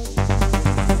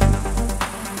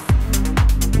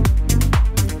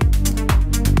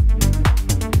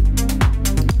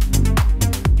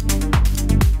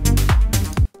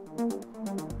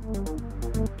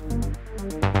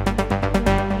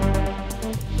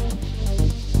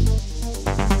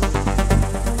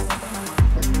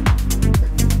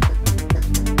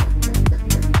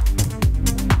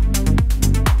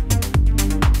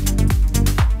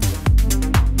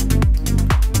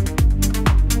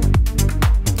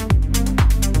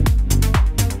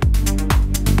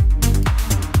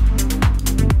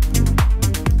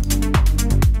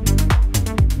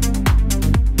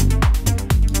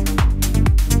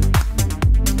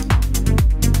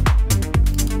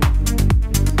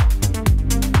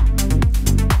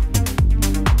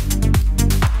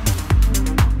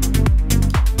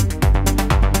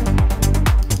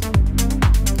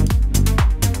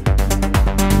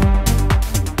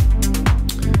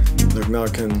 Now I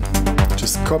can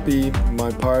just copy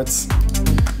my parts,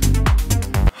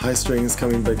 high strings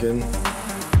coming back in.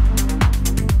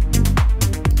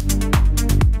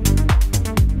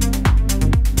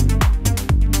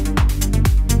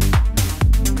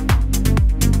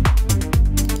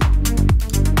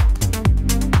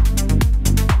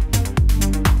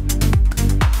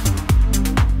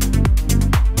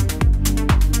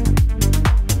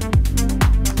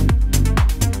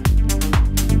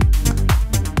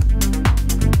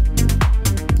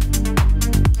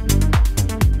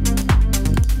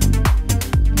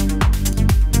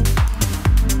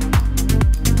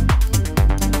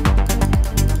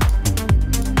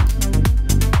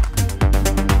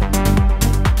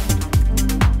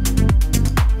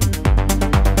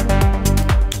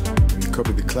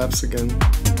 claps again.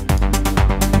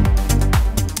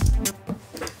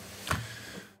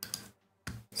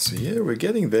 So yeah, we're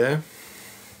getting there.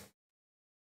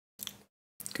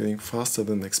 Getting faster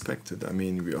than expected. I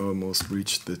mean, we almost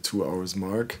reached the 2 hours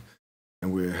mark,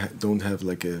 and we don't have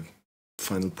like a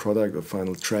final product or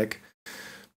final track.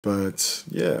 But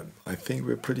yeah, I think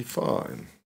we're pretty far in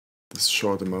this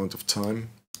short amount of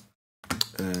time.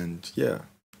 And yeah,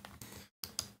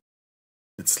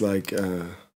 it's like,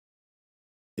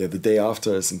 yeah, the day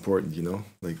after is important, you know?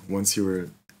 Like once you're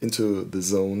into the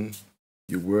zone,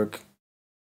 you work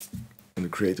on a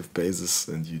creative basis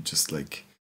and you just like,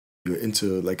 you're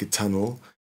into like a tunnel.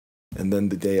 And then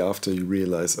the day after you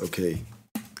realize, okay,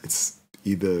 it's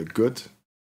either good,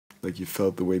 like you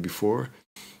felt the way before,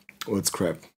 or it's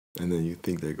crap. And then you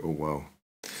think like, oh wow,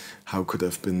 how could I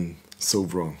have been so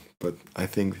wrong? But I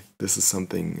think this is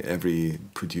something every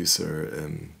producer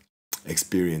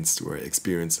experienced or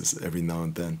experiences every now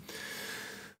and then.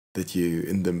 That you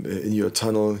in your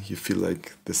tunnel, you feel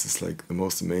like this is like the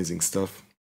most amazing stuff,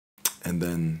 and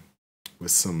then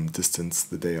with some distance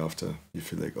the day after, you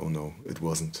feel like, oh no, it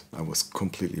wasn't. I was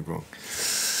completely wrong.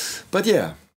 But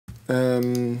yeah,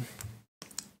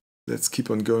 let's keep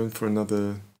on going for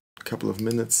another couple of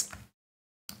minutes.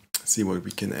 See what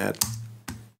we can add.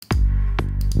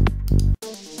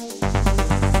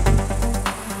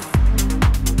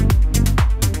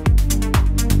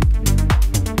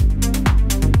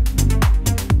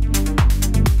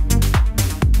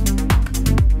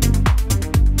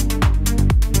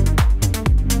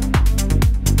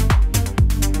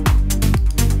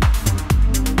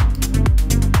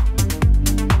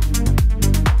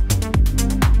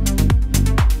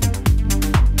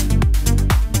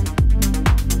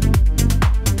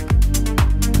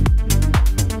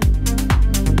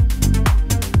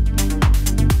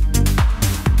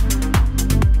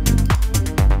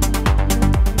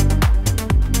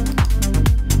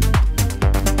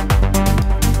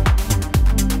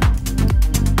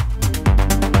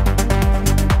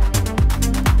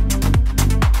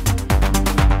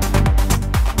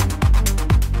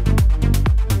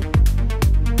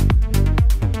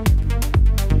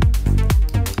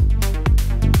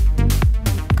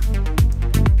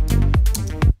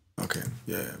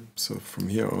 So from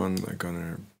here on, I'm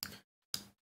gonna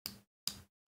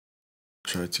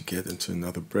try to get into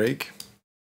another break.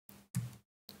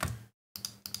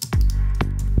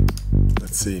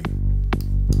 Let's see.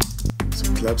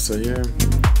 So claps are here.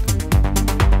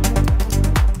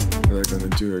 What I'm gonna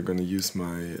do, I'm gonna use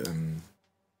my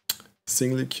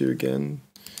single EQ again.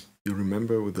 You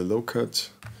remember with the low cut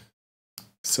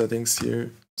settings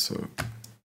here. So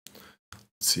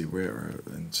let's see where are,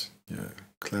 and yeah,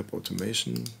 clap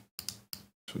automation.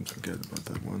 Shouldn't forget about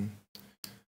that one.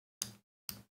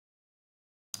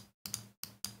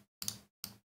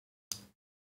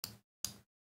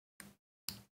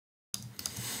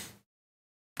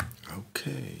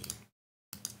 Okay.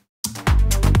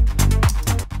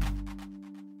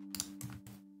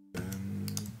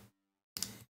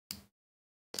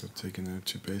 So taking out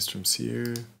 2 bass drums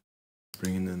here,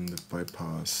 bringing in the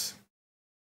bypass,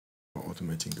 or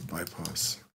automating the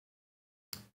bypass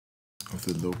of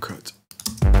the low cut.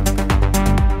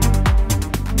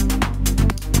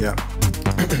 Yeah.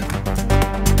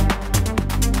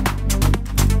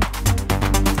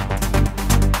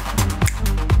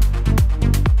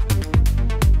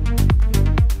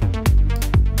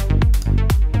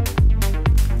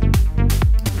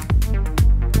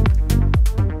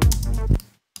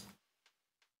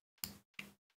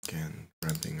 Again,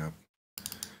 ramping up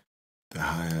the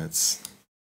hi-hats.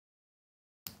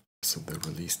 So the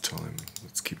release time,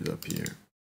 let's keep it up here.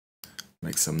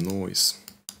 Make some noise.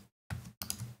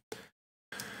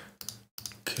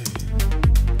 Okay.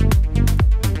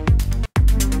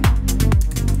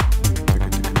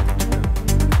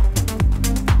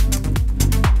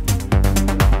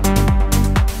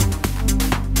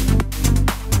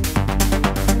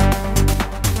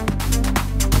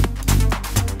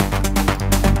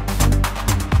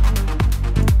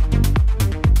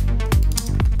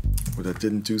 What I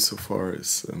didn't do so far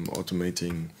is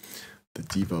automating the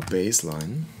diva bass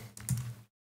line.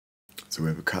 So we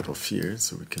have a cutoff here,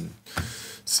 so we can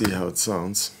see how it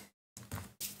sounds.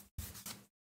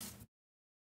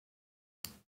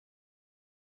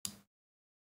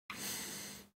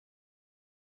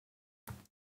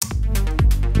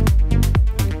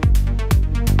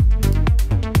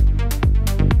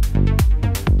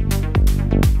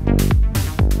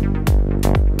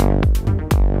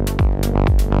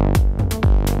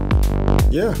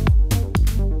 Yeah.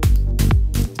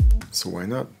 So why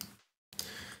not?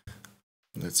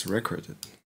 Let's record it,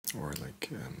 or like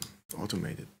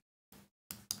automated.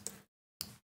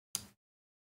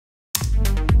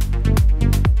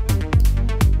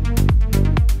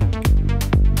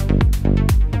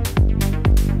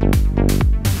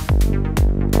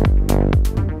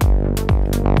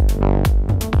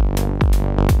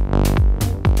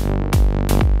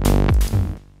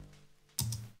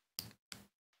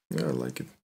 Yeah, I like it.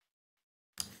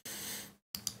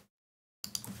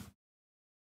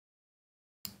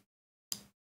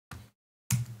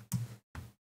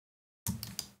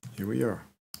 Here we are.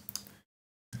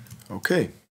 Okay.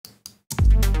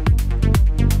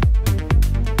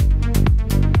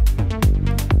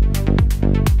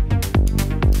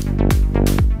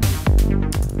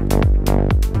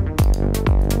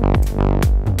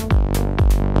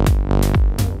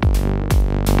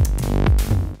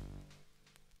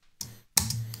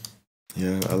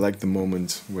 Yeah, I like the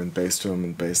moment when bass drum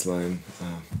and bass line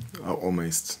are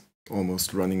almost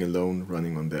running alone,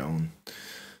 running on their own.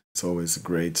 It's always a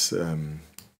great,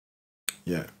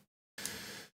 yeah,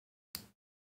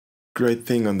 great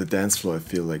thing on the dance floor. I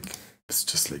feel like it's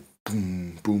just like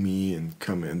boom, boomy,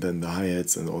 and then the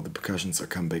hi-hats and all the percussions are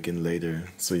come back in later.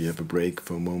 So you have a break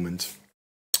for a moment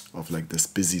of like this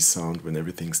busy sound when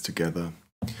everything's together.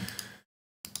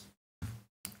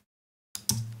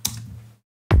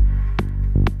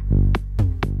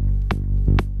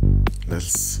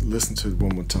 Let's listen to it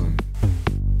one more time.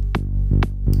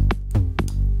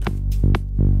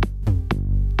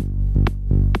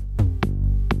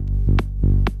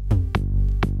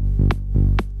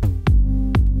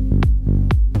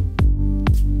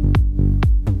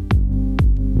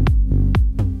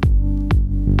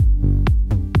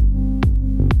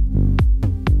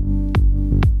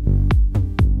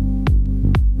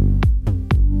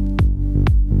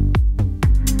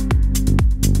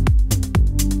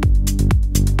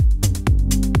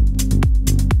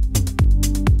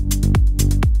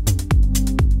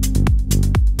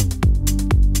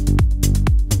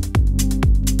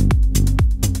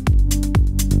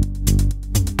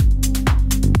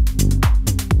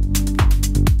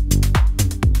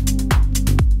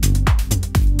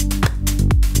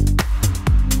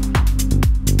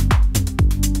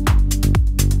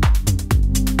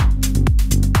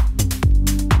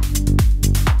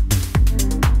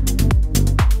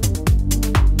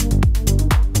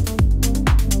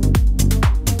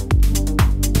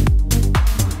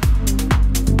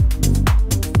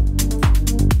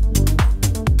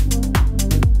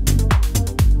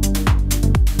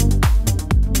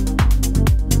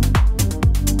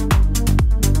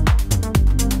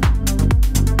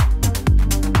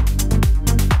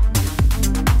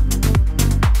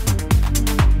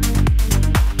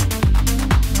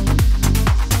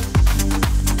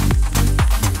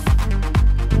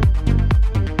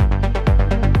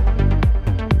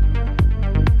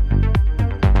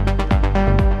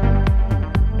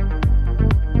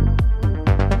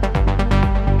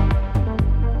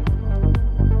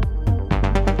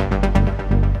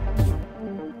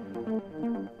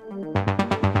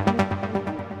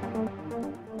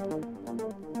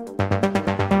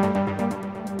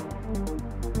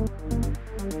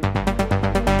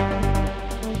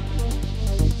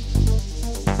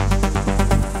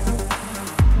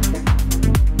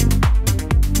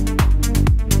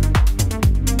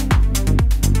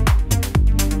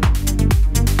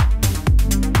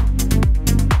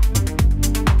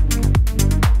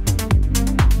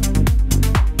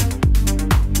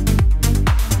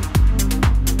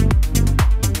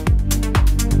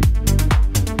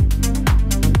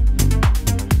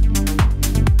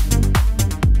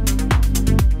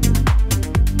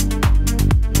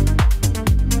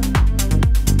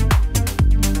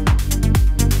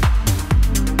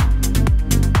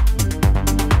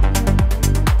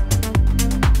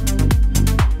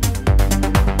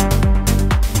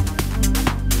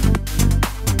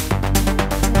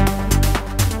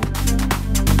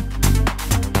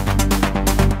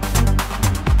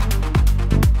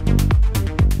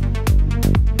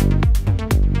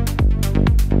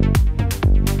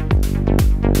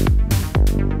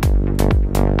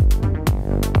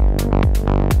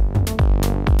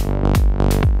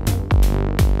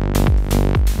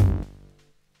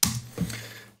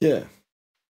 Yeah,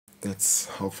 that's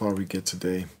how far we get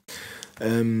today.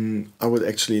 I would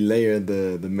actually layer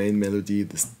the main melody,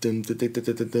 this dim, dim, dim,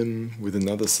 dim, dim, dim, with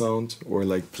another sound, or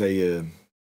like play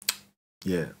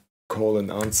a call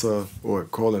and answer or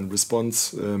call and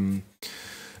response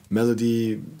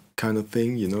melody kind of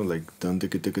thing, you know, like dun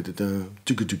digga digga da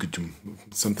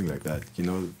something like that, you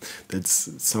know. That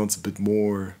sounds a bit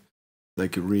more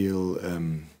like a real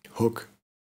hook,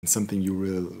 and something you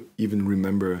will even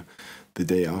remember the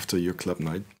day after your club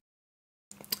night.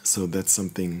 So that's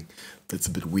something that's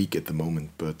a bit weak at the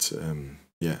moment, but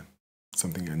yeah,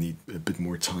 something I need a bit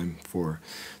more time for,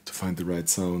 to find the right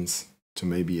sounds, to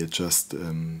maybe adjust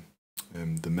the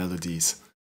melodies.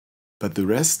 But the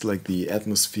rest, like the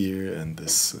atmosphere and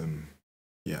this,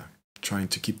 yeah, trying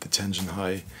to keep the tension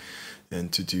high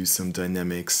and to do some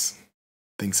dynamics,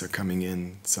 things are coming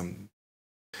in, some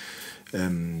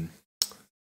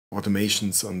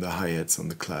automations on the hi-hats, on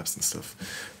the claps and stuff,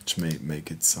 which may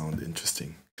make it sound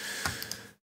interesting.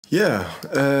 Yeah,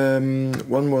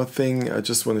 one more thing I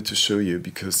just wanted to show you,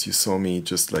 because you saw me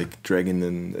just like dragging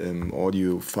in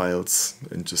audio files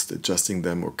and just adjusting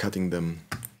them or cutting them.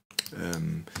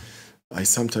 I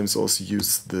sometimes also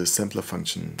use the sampler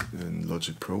function in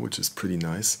Logic Pro, which is pretty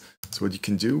nice. So what you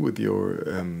can do with your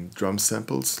drum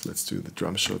samples, let's do the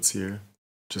drum shots here,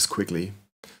 just quickly.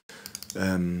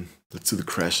 Let's do the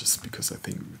crashes, because I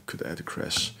think we could add a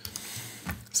crash.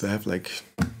 So I have like,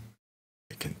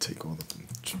 I can take all of them,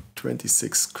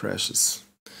 26 crashes.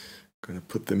 I'm gonna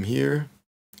put them here,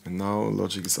 and now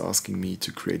Logic is asking me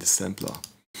to create a sampler.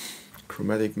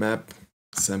 Chromatic map,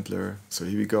 sampler, so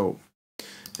here we go.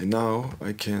 And now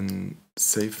I can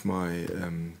save my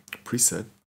preset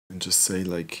and just say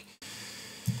like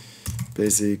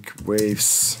basic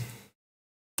waves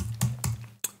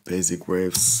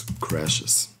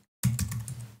crashes.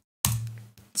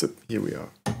 So here we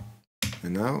are.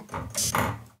 And now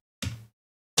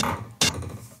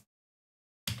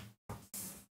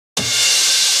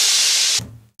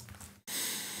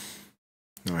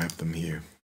I have them here.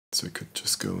 So I could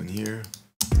just go in here.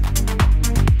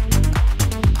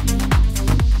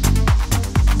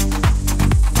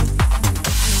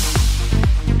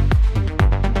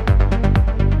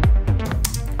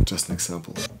 Just an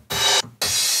example.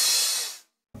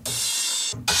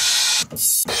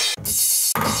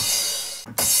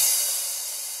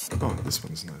 Oh, this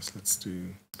one's nice.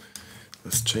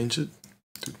 Let's change it.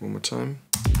 Do it one more time.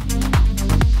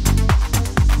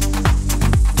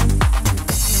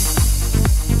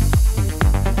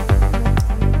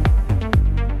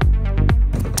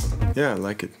 Yeah, I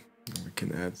like it. We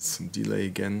can add some delay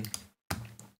again.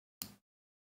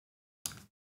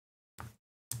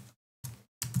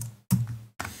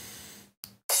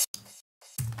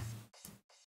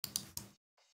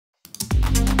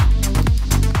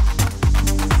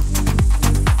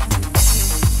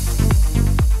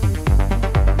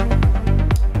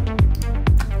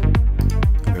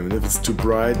 And if it's too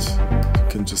bright, you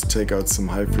can just take out some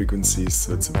high frequencies,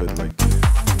 so it's a bit like...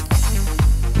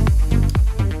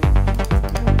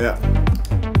 Yeah.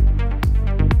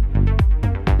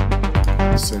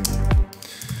 Same here.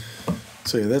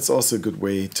 So yeah, that's also a good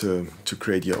way to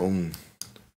create your own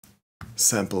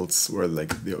samples, or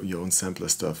like your own sampler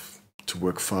stuff, to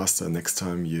work faster next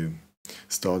time you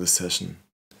start a session.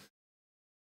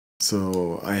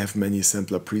 So I have many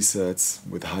sampler presets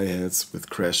with hi-hats,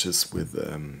 with crashes, with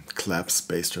claps,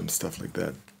 bass drum, stuff like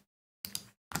that.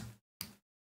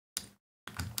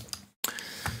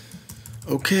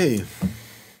 Okay.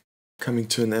 Coming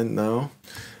to an end now.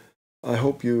 I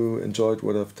hope you enjoyed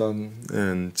what I've done,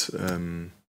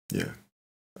 and yeah,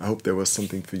 I hope there was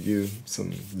something for you,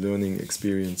 some learning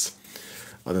experience.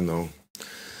 I don't know.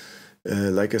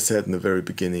 Like I said in the very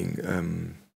beginning,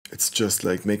 it's just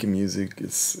like making music.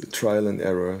 It's trial and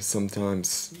error.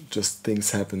 Sometimes just things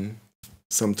happen.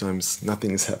 Sometimes nothing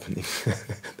is happening.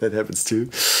 That happens too.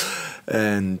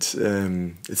 And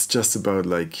it's just about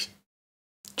like,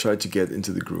 try to get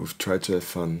into the groove, try to have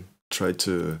fun. Try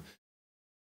to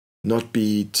not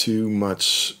be too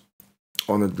much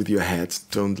on it with your head.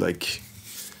 Don't like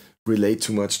relate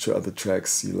too much to other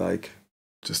tracks you like.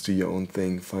 Just do your own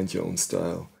thing, find your own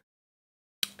style.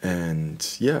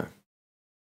 And yeah,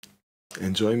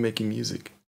 enjoy making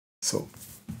music. So,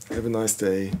 have a nice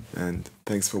day and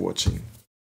thanks for watching.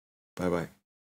 Bye bye.